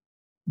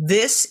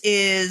 this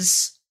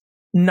is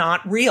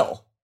not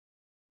real.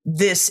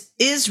 This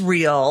is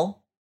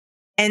real.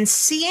 And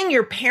seeing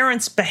your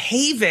parents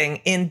behaving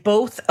in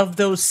both of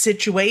those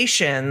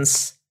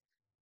situations,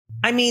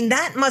 I mean,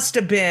 that must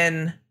have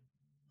been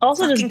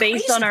also just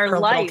based on our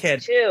life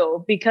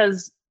too,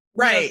 because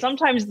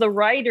sometimes the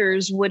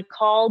writers would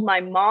call my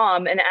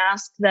mom and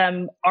ask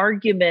them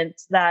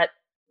arguments that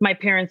my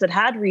parents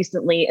had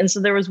recently. And so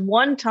there was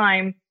one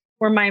time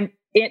where my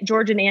Aunt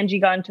George and Angie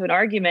got into an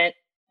argument,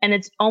 and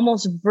it's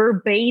almost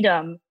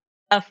verbatim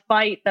a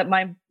fight that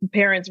my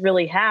parents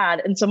really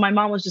had. And so my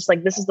mom was just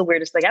like, this is the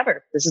weirdest thing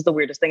ever. This is the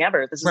weirdest thing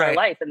ever. This is our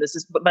life. And this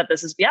is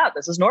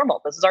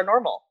normal. This is our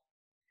normal.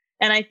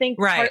 And I think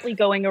partly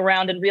going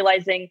around and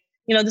realizing,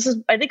 I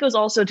think it was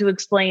also to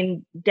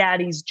explain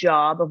Daddy's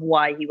job of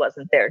why he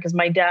wasn't there. Because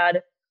my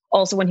dad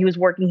also, when he was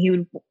working, he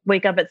would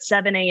wake up at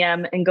 7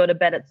 a.m. and go to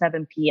bed at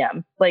 7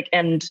 p.m.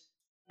 And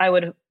I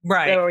would,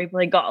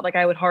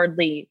 I would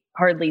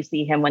hardly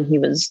see him when he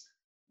was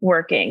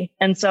working.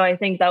 And so I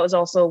think that was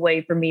also a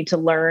way for me to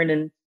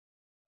learn.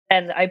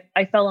 And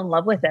I fell in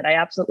love with it. I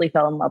absolutely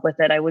fell in love with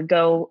it. I would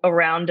go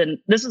around, and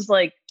this is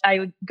I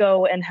would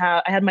go and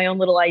I had my own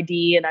little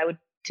ID, and I would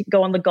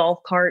go on the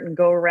golf cart and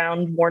go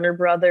around Warner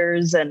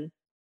Brothers, and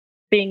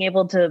being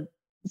able to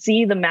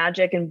see the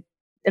magic and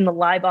in the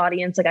live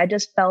audience. I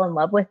just fell in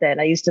love with it.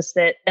 I used to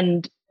sit,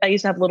 and I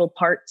used to have little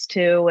parts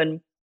too. And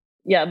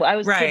I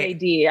was kid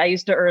AD. I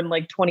used to earn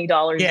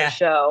 $20 a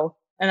show.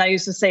 And I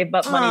used to save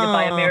up money to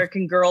buy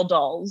American Girl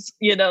dolls.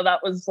 That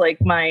was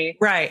my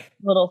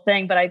little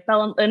thing. But I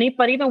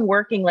but even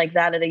working like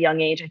that at a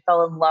young age, I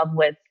fell in love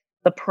with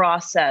the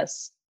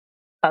process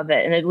of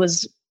it. And it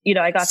was,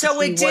 I got to see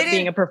what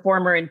being a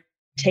performer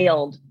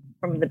entailed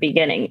from the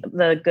beginning,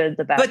 the good,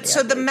 the bad. But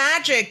so the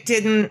magic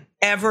didn't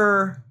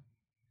ever,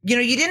 you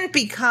didn't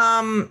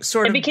become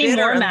it became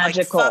more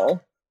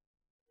magical.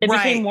 It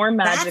became more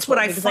magical. That's what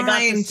I find.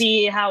 I got to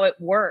see how it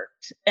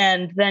worked.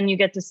 And then you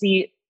get to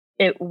see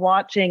it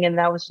watching, and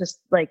that was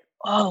just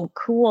oh,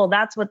 cool.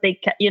 That's what they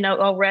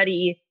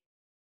already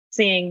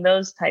seeing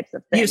those types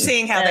of things. You're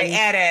seeing how they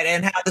edit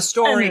and how the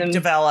story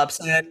develops.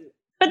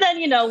 But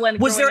then, when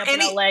was growing up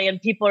in LA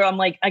and people are,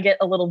 I get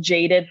a little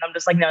jaded, and I'm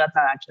just no, that's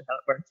not actually how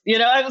it works.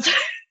 I was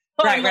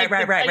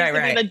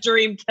right. The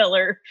dream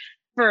killer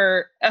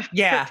for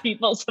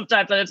people.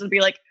 Sometimes I just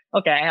be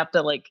okay, I have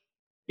to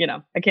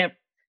I can't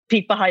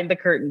peek behind the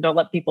curtain. Don't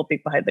let people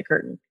peek behind the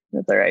curtain.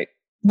 That's all right.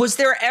 Was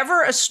there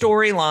ever a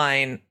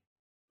storyline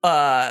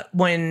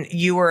when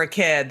you were a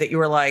kid that you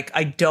were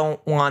I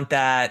don't want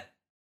that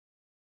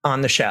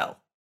on the show?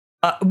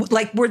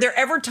 Were there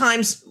ever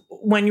times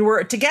when you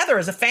were together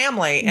as a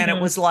family and it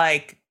was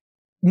I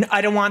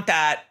don't want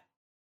that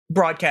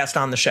broadcast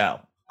on the show?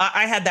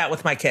 I had that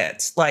with my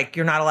kids.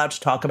 You're not allowed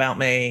to talk about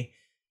me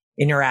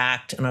in your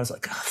act. And I was oh,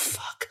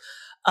 fuck.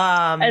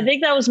 I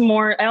think that was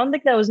more, I don't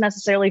think that was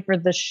necessarily for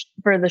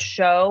the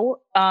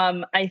show.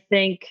 I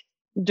think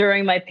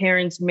during my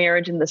parents'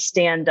 marriage and the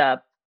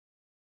stand-up,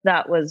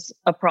 that was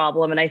a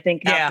problem. And I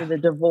think after the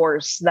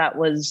divorce, that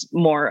was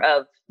more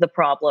of the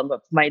problem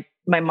of my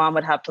mom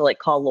would have to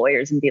call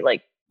lawyers and be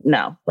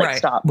no,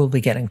 stop. We'll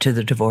be getting to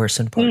the divorce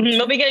in part 2.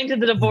 We'll be getting to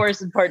the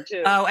divorce in part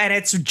 2. Oh, and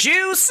it's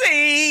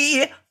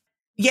juicy.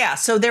 Yeah.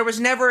 So there was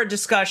never a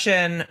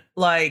discussion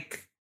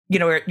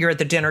you're at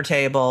the dinner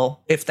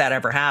table, if that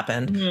ever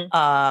happened.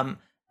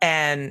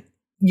 And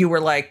you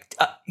were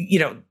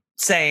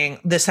saying,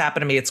 this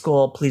happened to me at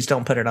school. Please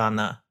don't put it on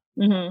the.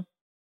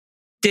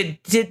 Did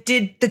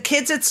the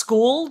kids at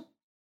school,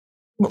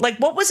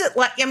 what was it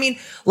like? I mean,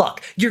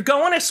 look, you're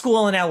going to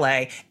school in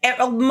LA.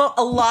 A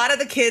lot of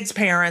the kids'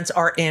 parents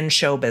are in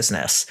show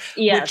business.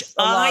 Yes, which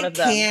a lot of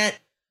them. Can't.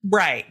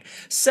 Right.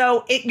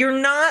 So you're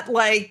not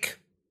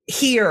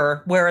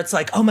here where it's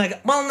oh my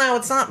God. Well, no,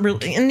 it's not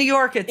really in New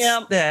York. It's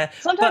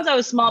sometimes I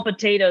was small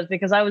potatoes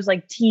because I was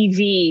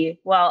TV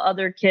while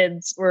other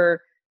kids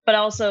were, but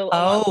also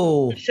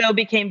the show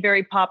became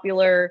very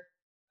popular.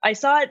 I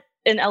saw it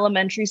in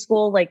elementary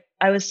school.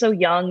 I was so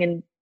young,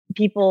 and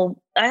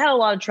I had a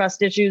lot of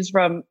trust issues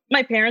from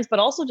my parents, but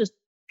also just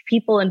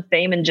people in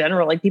fame in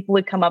general. People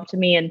would come up to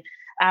me and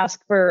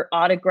ask for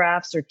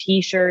autographs or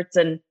t-shirts.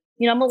 And,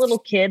 I'm a little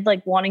kid,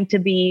 wanting to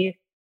be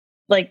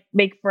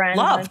make friends.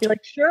 Loved. And I'd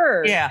be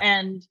sure. Yeah.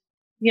 And,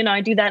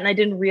 I do that. And I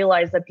didn't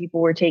realize that people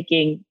were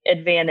taking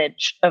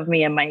advantage of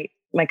me and my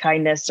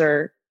kindness,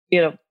 or,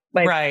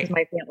 my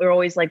family were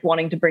always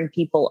wanting to bring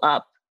people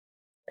up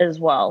as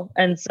well.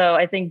 And so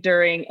I think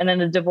and then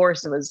the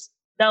divorce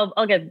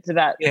I'll get to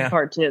that in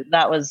part 2.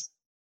 That was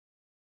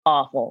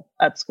awful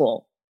at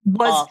school.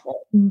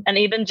 Awful. And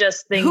even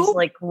just things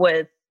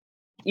with,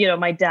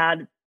 my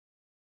dad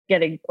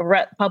getting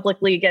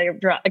publicly getting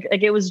drunk.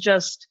 It was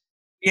just,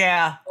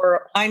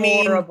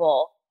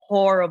 horrible.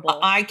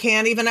 I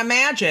can't even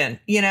imagine,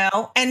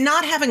 and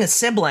not having a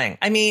sibling.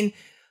 I mean,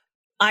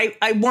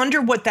 I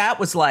wonder what that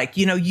was like.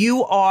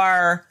 You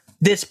are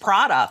this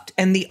product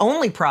and the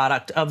only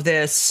product of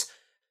this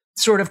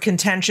sort of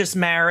contentious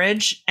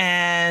marriage.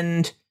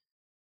 And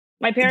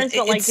my parents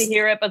don't like to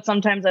hear it, but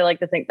sometimes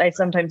I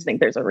sometimes think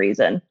there's a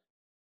reason,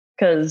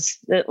 because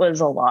it was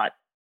a lot.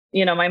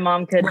 My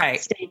mom could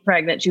stay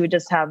pregnant. She would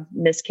just have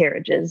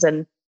miscarriages.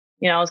 And,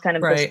 I was kind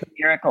of this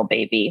miracle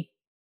baby.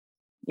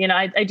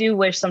 I do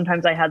wish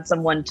sometimes I had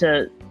someone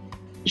to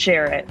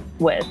share it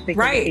with,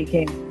 because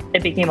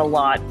it became a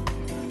lot.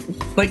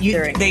 But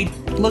they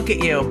look at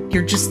you.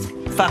 You're just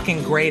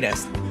fucking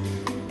greatest.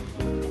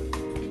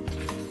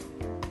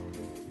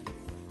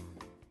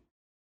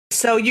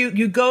 So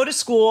you go to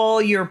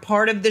school, you're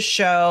part of the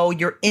show,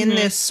 you're in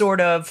this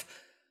sort of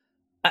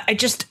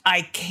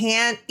I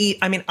can't eat.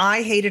 I mean,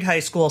 I hated high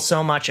school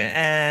so much,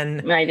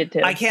 and I did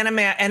too. I can't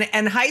imagine.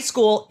 And high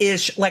school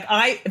is like,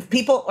 if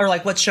people are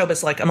like, what's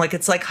showbiz like? I'm like,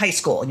 it's like high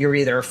school. You're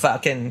either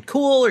fucking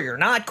cool or you're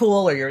not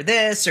cool, or you're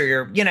this, or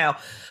you're,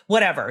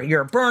 whatever.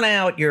 You're a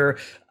burnout. You're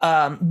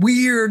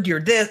weird.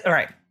 You're this. All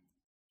right.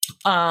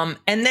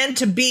 And then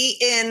to be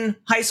in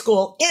high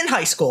school,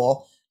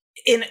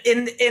 in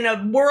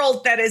a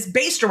world that is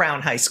based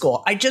around high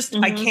school, I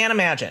can't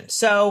imagine.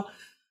 So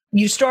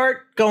you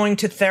start going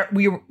to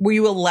therapy. Were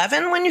you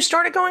 11 when you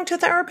started going to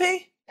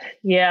therapy?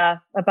 Yeah,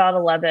 about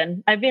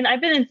 11. I've been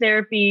in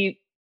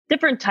therapy,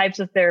 different types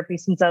of therapy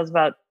since I was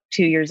about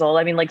 2 years old.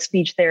 I mean, like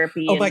speech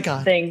therapy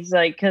and things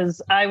like,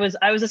 because I was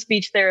a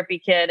speech therapy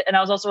kid, and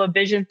I was also a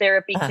vision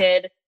therapy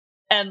kid.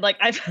 And like,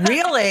 I've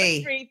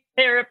really free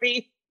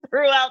therapy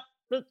throughout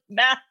the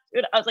math.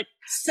 I was like,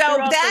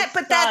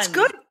 that's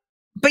good.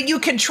 But you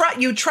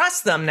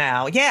trust them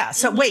now. Yeah.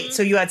 So wait,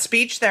 so you had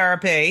speech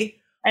therapy.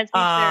 I had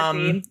speech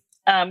therapy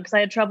because I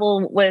had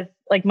trouble with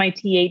like my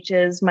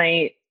THs,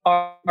 my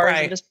R's,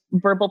 and just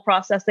verbal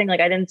processing. Like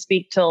I didn't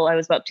speak till I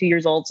was about 2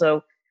 years old.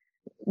 So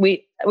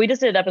we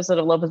just did an episode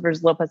of Lopez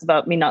versus Lopez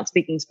about me not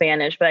speaking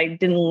Spanish, but I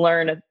didn't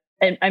learn,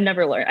 and I've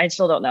never learned. I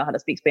still don't know how to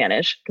speak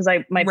Spanish because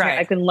I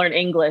couldn't learn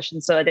English,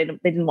 and so they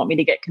didn't want me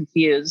to get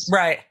confused.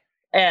 Right.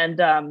 And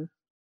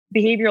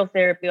behavioral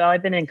therapy. Well,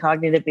 I've been in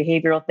cognitive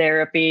behavioral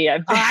therapy. I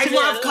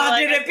love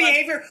cognitive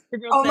behavior.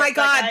 Oh my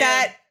God,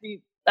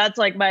 that's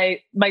like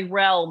my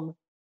realm.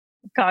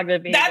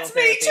 Cognitive behavioral That's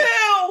therapy.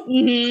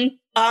 Me too.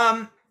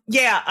 Mm-hmm.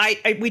 Yeah,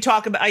 we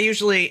talk about. I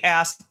usually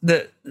ask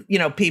the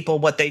people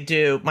what they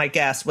do. My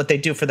guests what they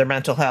do for their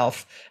mental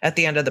health at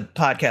the end of the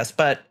podcast,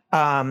 but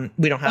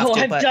we don't have to.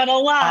 I've done a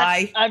lot.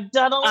 I've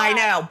done a lot. I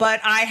know, but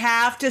I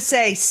have to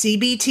say,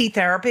 CBT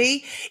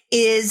therapy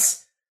is.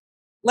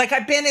 Like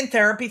I've been in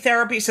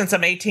therapy since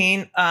I'm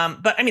 18.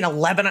 But I mean,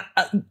 11,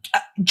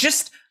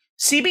 just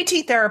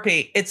CBT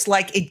therapy. It's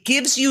like, it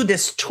gives you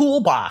this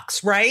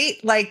toolbox,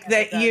 right? Like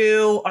that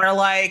you are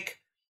like,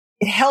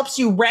 it helps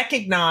you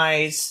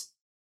recognize,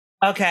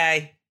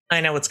 okay, I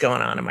know what's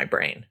going on in my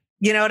brain.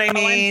 You know what I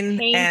mean? I'm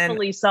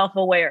painfully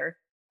self-aware.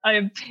 I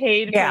am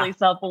painfully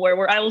self-aware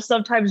where I will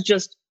sometimes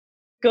just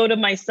go to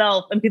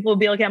myself and people will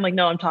be like, I'm like,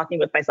 no, I'm talking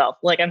with myself.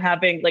 Like I'm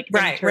having like,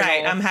 right.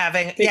 I'm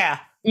having,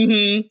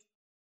 Mm-hmm.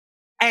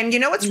 And you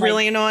know what's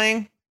really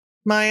annoying,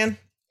 Mayan?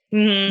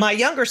 Mm-hmm. My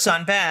younger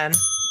son, Ben,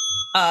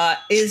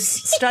 is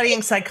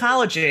studying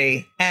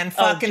psychology and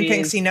fucking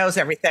thinks he knows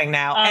everything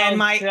now. And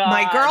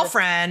my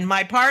girlfriend,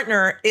 my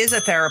partner, is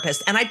a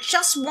therapist. And I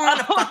just want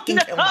to fucking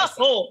kill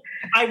myself.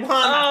 I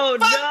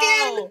want to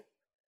no.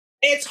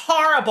 It's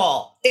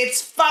horrible.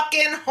 It's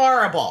fucking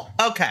horrible.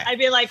 Okay. I'd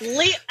be like,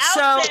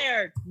 out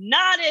there,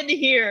 not in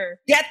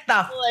here. Get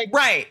the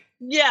right.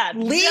 Yeah.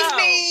 Leave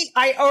me.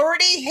 I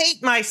already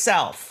hate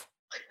myself.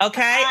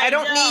 Okay, I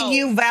don't need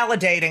you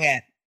validating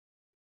it.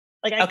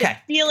 Like I can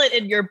feel it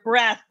in your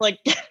breath. Like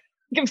I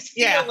can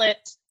feel it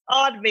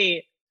on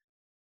me.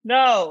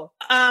 No.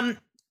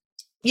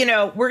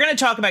 We're going to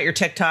talk about your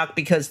TikTok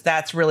because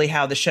that's really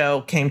how the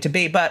show came to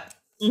be. But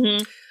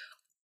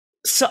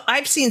so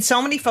I've seen so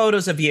many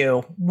photos of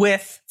you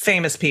with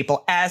famous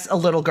people as a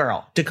little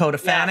girl. Dakota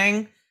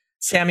Fanning,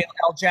 Samuel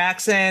L.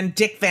 Jackson,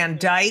 Dick Van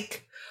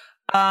Dyke,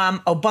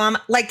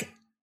 Obama. Like,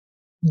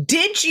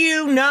 did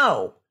you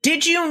know,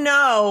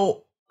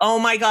 oh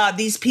my God,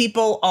 these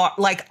people are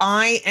like,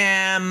 I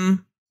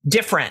am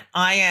different.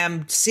 I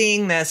am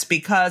seeing this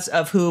because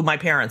of who my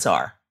parents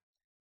are.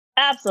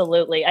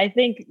 Absolutely. I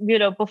think,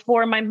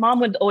 before my mom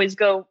would always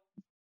go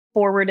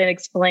forward and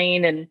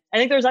explain. And I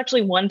think there was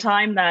actually one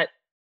time that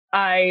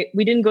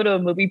we didn't go to a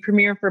movie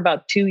premiere for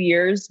about 2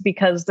 years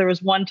because there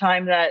was one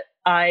time that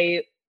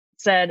I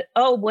said,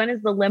 oh, when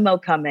is the limo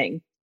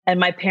coming? And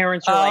my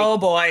parents were like, oh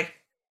boy.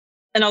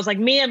 And I was like,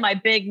 me and my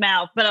big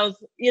mouth. But I was,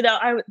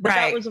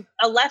 that was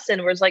a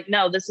lesson where it's like,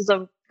 no, this is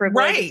a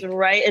privilege,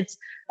 right? It's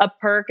a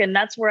perk. And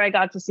that's where I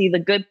got to see the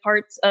good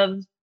parts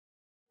of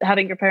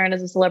having your parent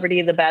as a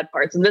celebrity, the bad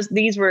parts. And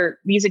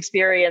these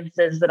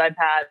experiences that I've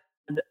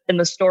had and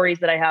the stories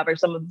that I have are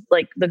some of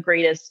like the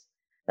greatest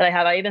that I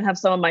have. I even have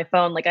some on my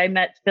phone. Like I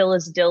met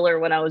Phyllis Diller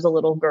when I was a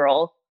little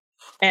girl.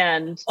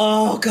 And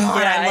oh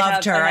God, I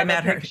loved her. I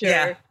met her.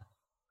 Yeah.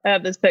 I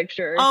have this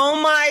picture.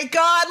 Oh my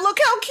God, look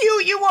how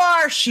cute you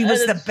are. She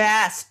was the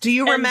best. Do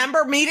you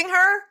remember meeting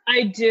her?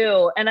 I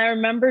do. And I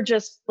remember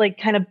just like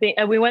kind of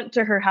we went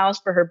to her house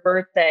for her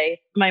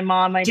birthday. My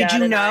mom, my dad.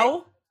 Did you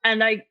know?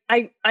 And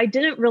I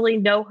didn't really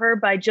know her,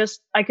 but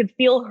I could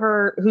feel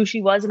who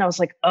she was. And I was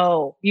like,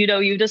 oh,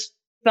 you just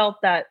felt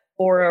that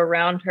aura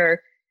around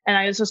her. And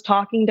I was just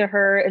talking to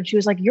her and she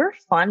was like, you're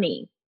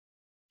funny.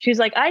 She's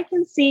like, I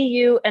can see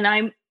you.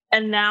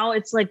 And now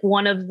it's like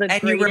one of the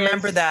greatest. And you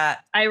remember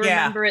that. I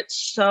remember it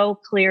so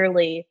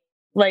clearly.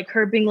 Like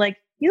her being like,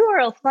 you are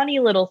a funny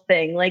little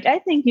thing. Like, I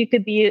think you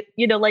could be,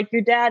 like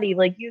your daddy.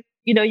 Like you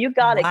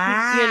got it.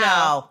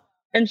 Wow.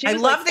 And she was I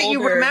love that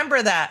you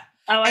remember that.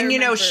 Oh, and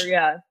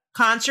remember,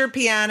 concert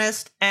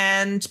pianist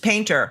and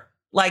painter.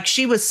 Like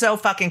she was so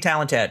fucking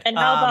talented. And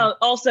how about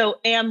also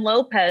Mayan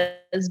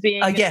Lopez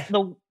being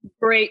the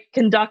great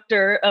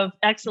conductor of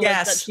excellence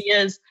that she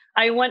is?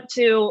 I went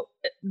to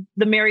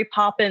the Mary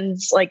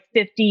Poppins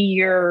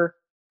 50-year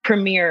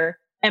premiere,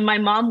 and my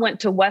mom went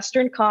to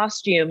Western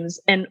Costumes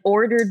and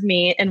ordered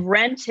me and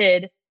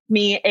rented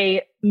me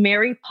a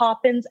Mary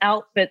Poppins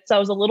outfit. So I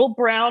was a little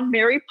brown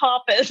Mary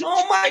Poppins.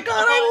 Oh my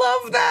God, I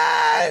love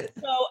that.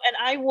 So, and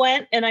I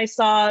went and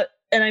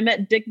I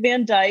met Dick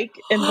Van Dyke,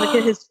 and look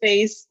at his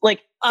face.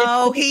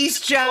 He's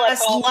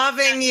just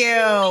loving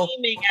you.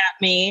 Screaming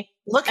at me.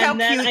 Look how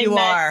cute you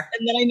are.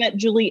 And then I met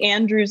Julie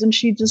Andrews, and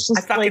she just was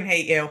I fucking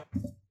hate you.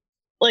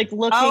 Looking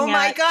oh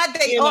my God,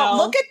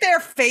 look at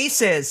their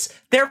faces.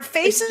 Their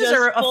faces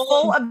are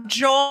full of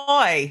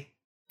joy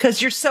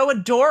because you're so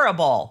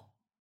adorable.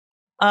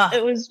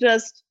 It was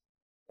just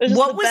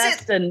what was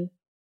best.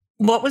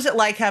 What was it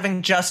like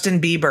having Justin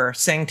Bieber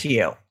sing to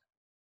you?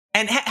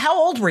 And how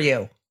old were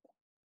you?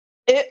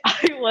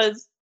 I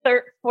was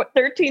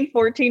 13,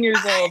 14 years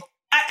old.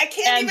 I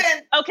can't even.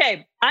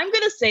 Okay, I'm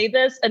going to say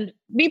this, and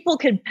people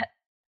can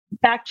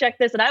fact check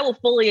this, and I will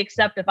fully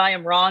accept if I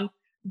am wrong.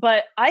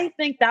 But I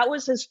think that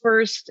was his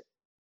first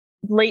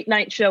late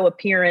night show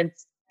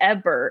appearance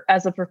ever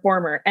as a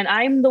performer. And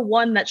I'm the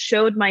one that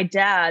showed my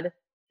dad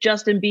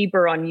Justin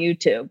Bieber on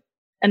YouTube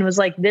and was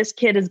like, this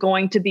kid is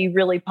going to be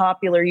really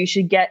popular. You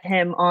should get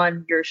him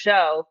on your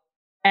show.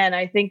 And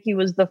I think he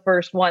was the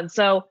first one.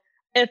 So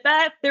if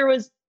there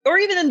was, or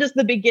even in just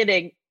the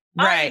beginning,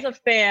 I as a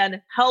fan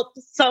helped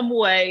some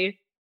way,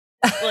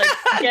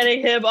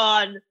 getting him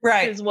on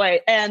his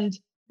way. And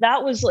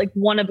that was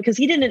because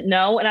he didn't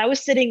know. And I was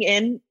sitting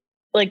in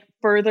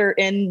further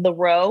in the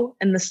row.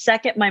 And the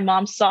second my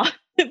mom saw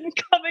him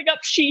coming up,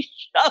 she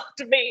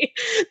shoved me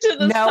to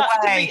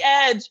the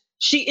edge.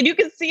 And you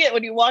can see it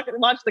when you watch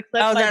the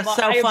clip. Oh, that's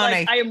so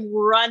funny. I am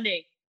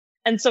running.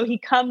 And so he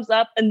comes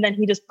up and then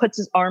he just puts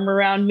his arm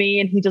around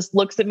me and he just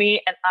looks at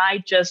me and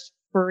I just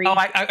freaked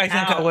out. I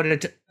think I would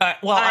have.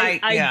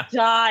 I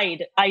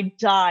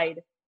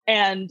died.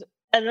 And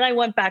then I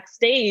went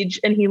backstage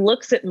and he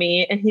looks at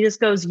me and he just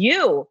goes,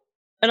 you.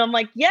 And I'm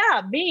like,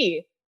 yeah,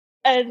 me.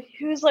 And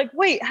he was like,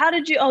 wait, how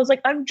did you? I was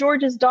like, I'm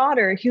George's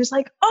daughter. He was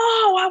like,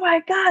 oh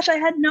my gosh, I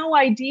had no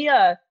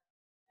idea.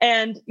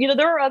 And,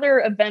 there were other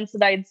events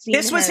that I had seen.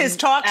 This was his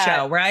talk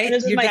show, right?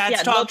 Your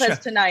dad's talk show.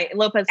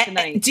 Lopez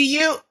Tonight. Do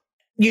you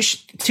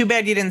too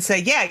bad you didn't say,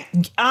 yeah,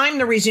 I'm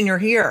the reason you're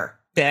here,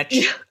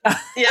 bitch.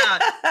 Yeah.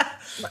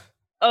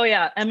 Oh,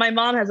 yeah. And my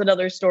mom has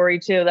another story,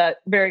 too, that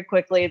very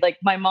quickly,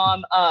 my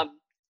mom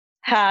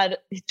had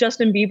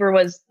Justin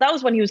Bieber that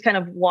was when he was kind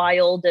of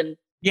wild.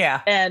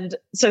 And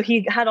so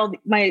he had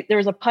there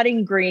was a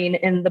putting green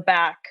in the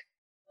back,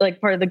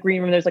 part of the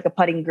green room. There's a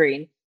putting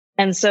green.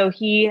 And so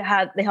they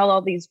held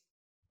all these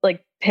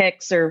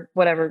picks or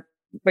whatever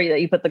that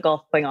you put the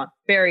golf thing on.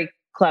 Very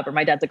clever.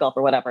 My dad's a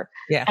golfer, whatever.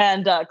 Yeah.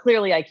 And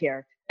clearly I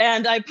care.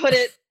 And I put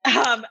it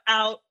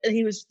out and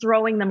he was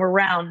throwing them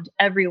around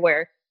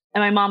everywhere.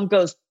 And my mom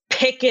goes,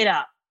 pick it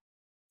up.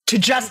 To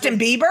Justin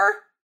Bieber?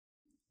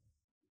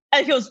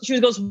 And she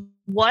goes,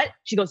 what?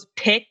 She goes,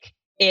 pick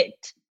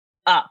it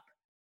up.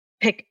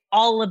 Pick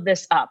all of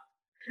this up.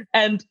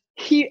 And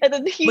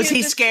was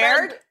he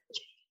scared?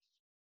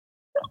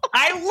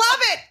 I love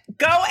it.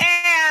 Go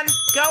Ann.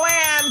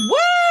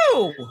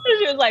 Woo!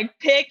 She was like,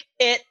 pick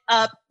it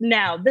up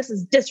now. This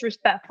is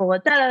disrespectful.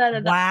 Wow. I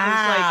was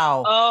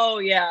like, oh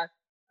yeah.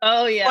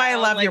 I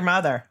love your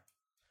mother.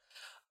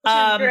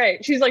 She's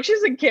great. She's like, she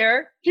doesn't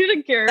care. She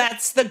didn't care.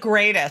 That's the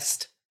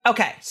greatest.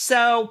 Okay.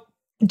 So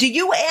do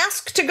you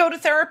ask to go to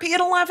therapy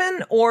at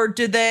 11 or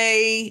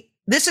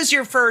this is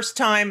your first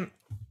time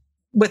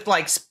with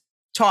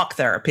talk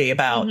therapy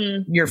about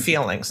your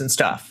feelings and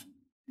stuff?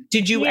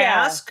 Did you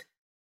ask?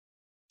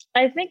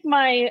 I think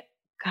I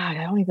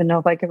don't even know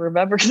if I can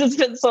remember because it's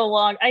been so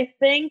long. I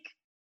think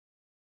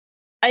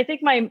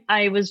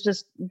I was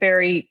just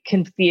very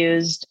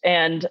confused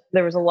and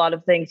there was a lot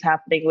of things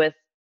happening with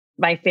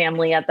my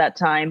family at that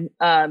time,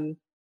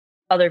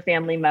 other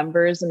family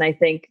members. And I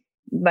think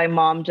my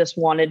mom just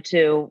wanted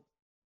to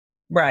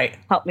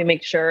help me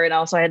make sure. And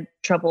also I had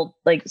trouble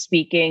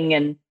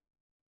speaking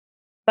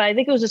but I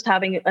think it was just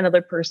having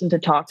another person to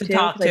talk to.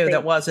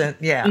 That wasn't,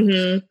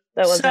 that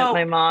wasn't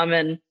my mom.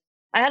 And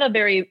I had a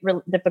very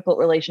difficult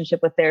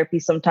relationship with therapy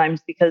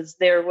sometimes because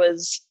there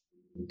was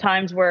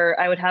times where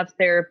I would have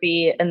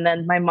therapy and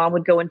then my mom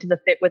would go into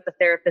with the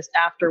therapist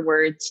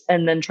afterwards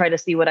and then try to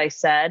see what I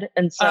said.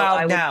 And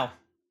so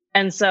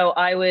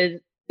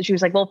she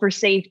was like, well, for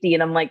safety.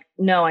 And I'm like,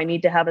 no, I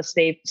need to have a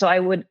safe. So I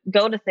would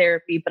go to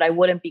therapy, but I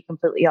wouldn't be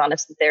completely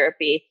honest in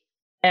therapy.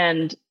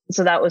 And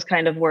so that was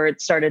kind of where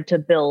it started to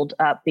build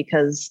up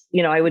because,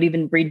 I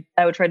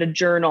would try to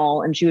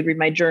journal and she would read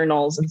my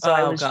journals. And so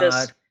I was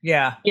just,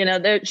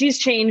 she's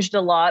changed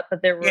a lot,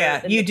 but there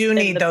were, you do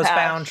need those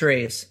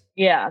boundaries.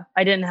 Yeah.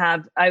 I didn't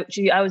have, I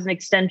was an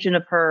extension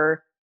of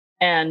her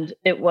and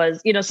it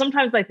was,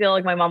 sometimes I feel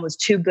like my mom was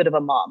too good of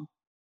a mom.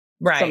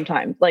 Right.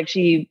 Sometimes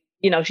she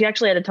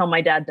actually had to tell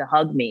my dad to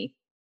hug me.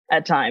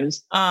 at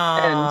times.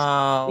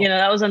 Oh. And,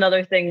 that was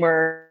another thing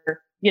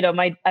where,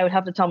 I would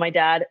have to tell my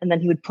dad, and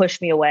then he would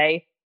push me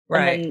away.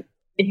 Right. And then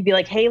he'd be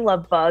like, "Hey,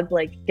 love bug,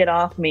 like, get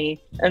off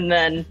me." And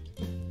then,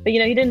 but he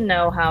didn't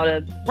know how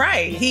to.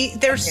 Right.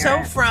 They're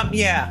so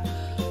yeah.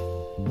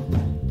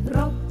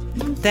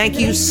 Thank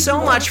you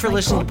so much for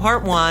listening to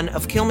part 1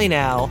 of Kill Me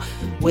Now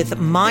with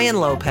Mayan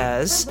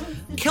Lopez.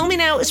 Kill Me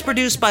Now is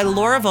produced by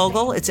Laura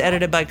Vogel. It's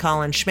edited by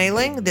Colin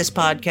Schmaling. This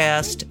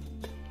podcast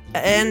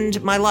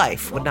and my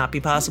life would not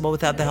be possible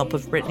without the help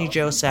of Brittany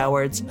Jo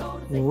Soward's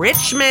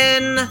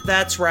Richmond.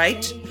 That's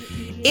right.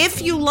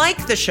 If you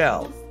like the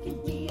show,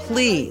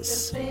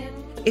 please,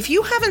 if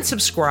you haven't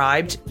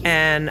subscribed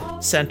and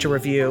sent a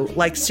review,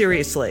 like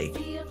seriously,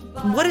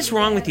 what is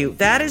wrong with you?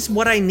 That is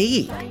what I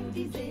need.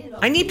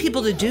 I need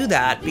people to do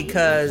that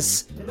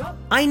because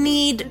I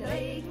need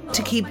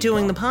to keep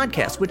doing the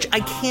podcast, which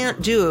I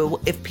can't do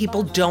if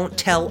people don't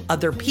tell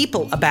other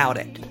people about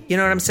it. You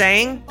know what I'm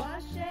saying?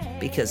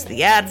 Because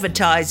the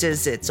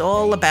advertisers, it's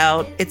all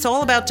about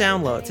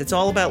downloads. It's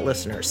all about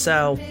listeners.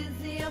 So,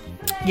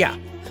 yeah,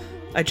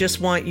 I just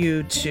want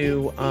you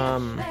to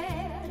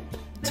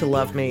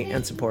love me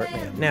and support me.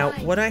 Now,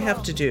 what I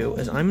have to do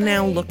is I'm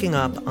now looking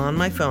up on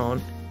my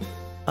phone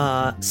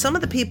some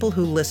of the people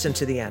who listen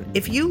to the end.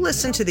 If you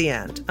listen to the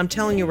end, I'm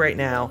telling you right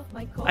now,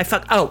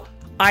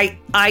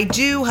 I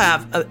do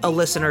have a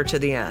listener to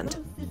the end.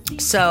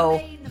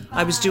 So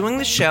I was doing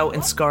the show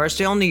in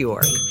Scarsdale, New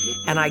York,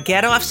 and I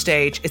get off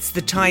stage. It's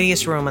the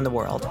tiniest room in the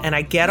world. And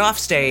I get off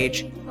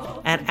stage,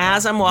 and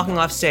as I'm walking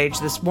off stage,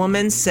 this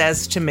woman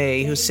says to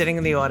me, who's sitting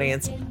in the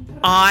audience,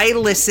 "I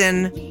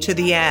listen to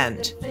the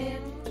end."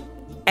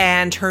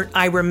 And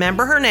I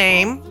remember her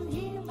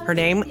name. Her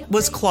name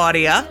was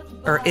Claudia,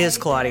 or is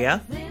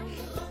Claudia.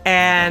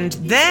 And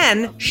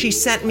then she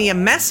sent me a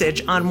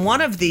message on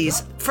one of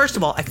these. First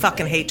of all, I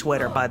fucking hate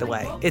Twitter, by the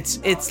way.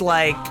 It's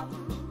like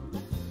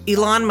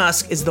Elon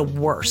Musk is the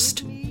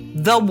worst.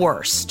 The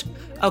worst.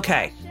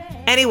 Okay.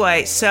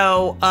 Anyway,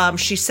 so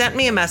she sent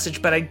me a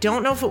message, but I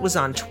don't know if it was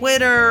on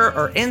Twitter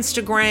or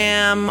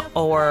Instagram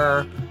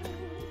or...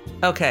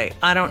 Okay,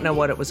 I don't know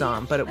what it was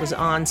on, but it was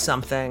on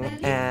something,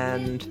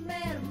 and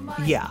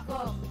yeah.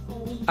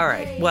 All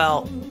right,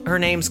 well, her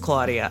name's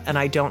Claudia, and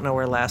I don't know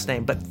her last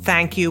name, but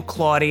thank you,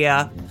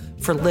 Claudia,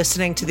 for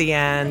listening to the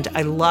end.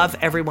 I love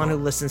everyone who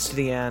listens to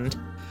the end.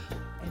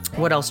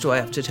 What else do I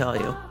have to tell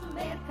you?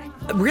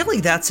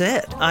 Really, that's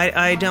it.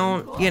 I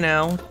don't,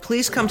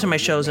 please come to my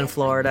shows in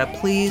Florida.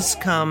 Please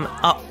come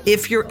up.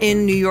 If you're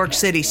in New York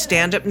City,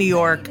 Stand Up New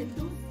York,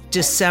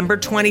 December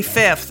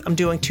 25th. I'm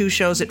doing 2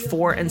 shows at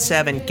 4 and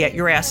 7. Get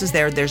your asses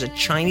there. There's a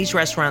Chinese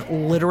restaurant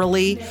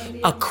literally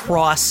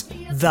across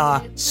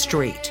the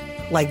street.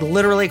 Like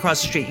literally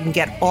across the street. You can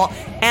get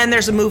and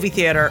there's a movie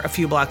theater a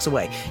few blocks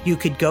away. You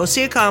could go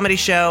see a comedy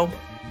show,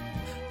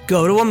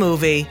 go to a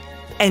movie,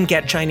 and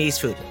get Chinese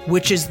food,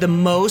 which is the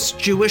most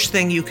Jewish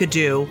thing you could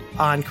do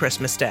on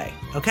Christmas Day.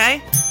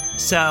 Okay?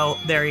 So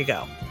there you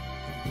go.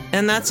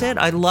 And that's it.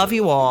 I love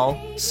you all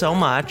so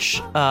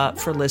much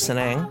for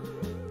listening.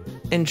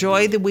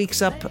 Enjoy the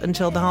weeks up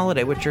until the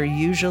holiday, which are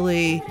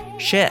usually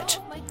shit,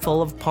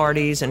 full of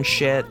parties and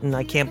shit, and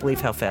I can't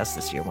believe how fast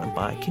this year went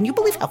by. Can you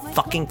believe how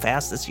fucking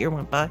fast this year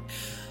went by?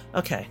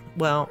 Okay,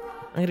 well,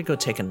 I'm gonna go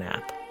take a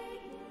nap,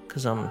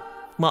 because I'm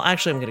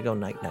gonna go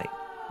night-night.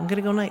 I'm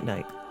gonna go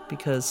night-night,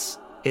 because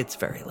it's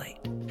very late,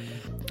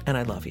 and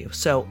I love you.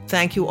 So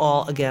thank you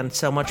all again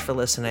so much for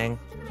listening,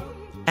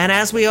 and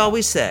as we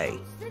always say,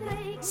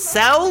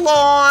 so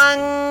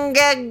long!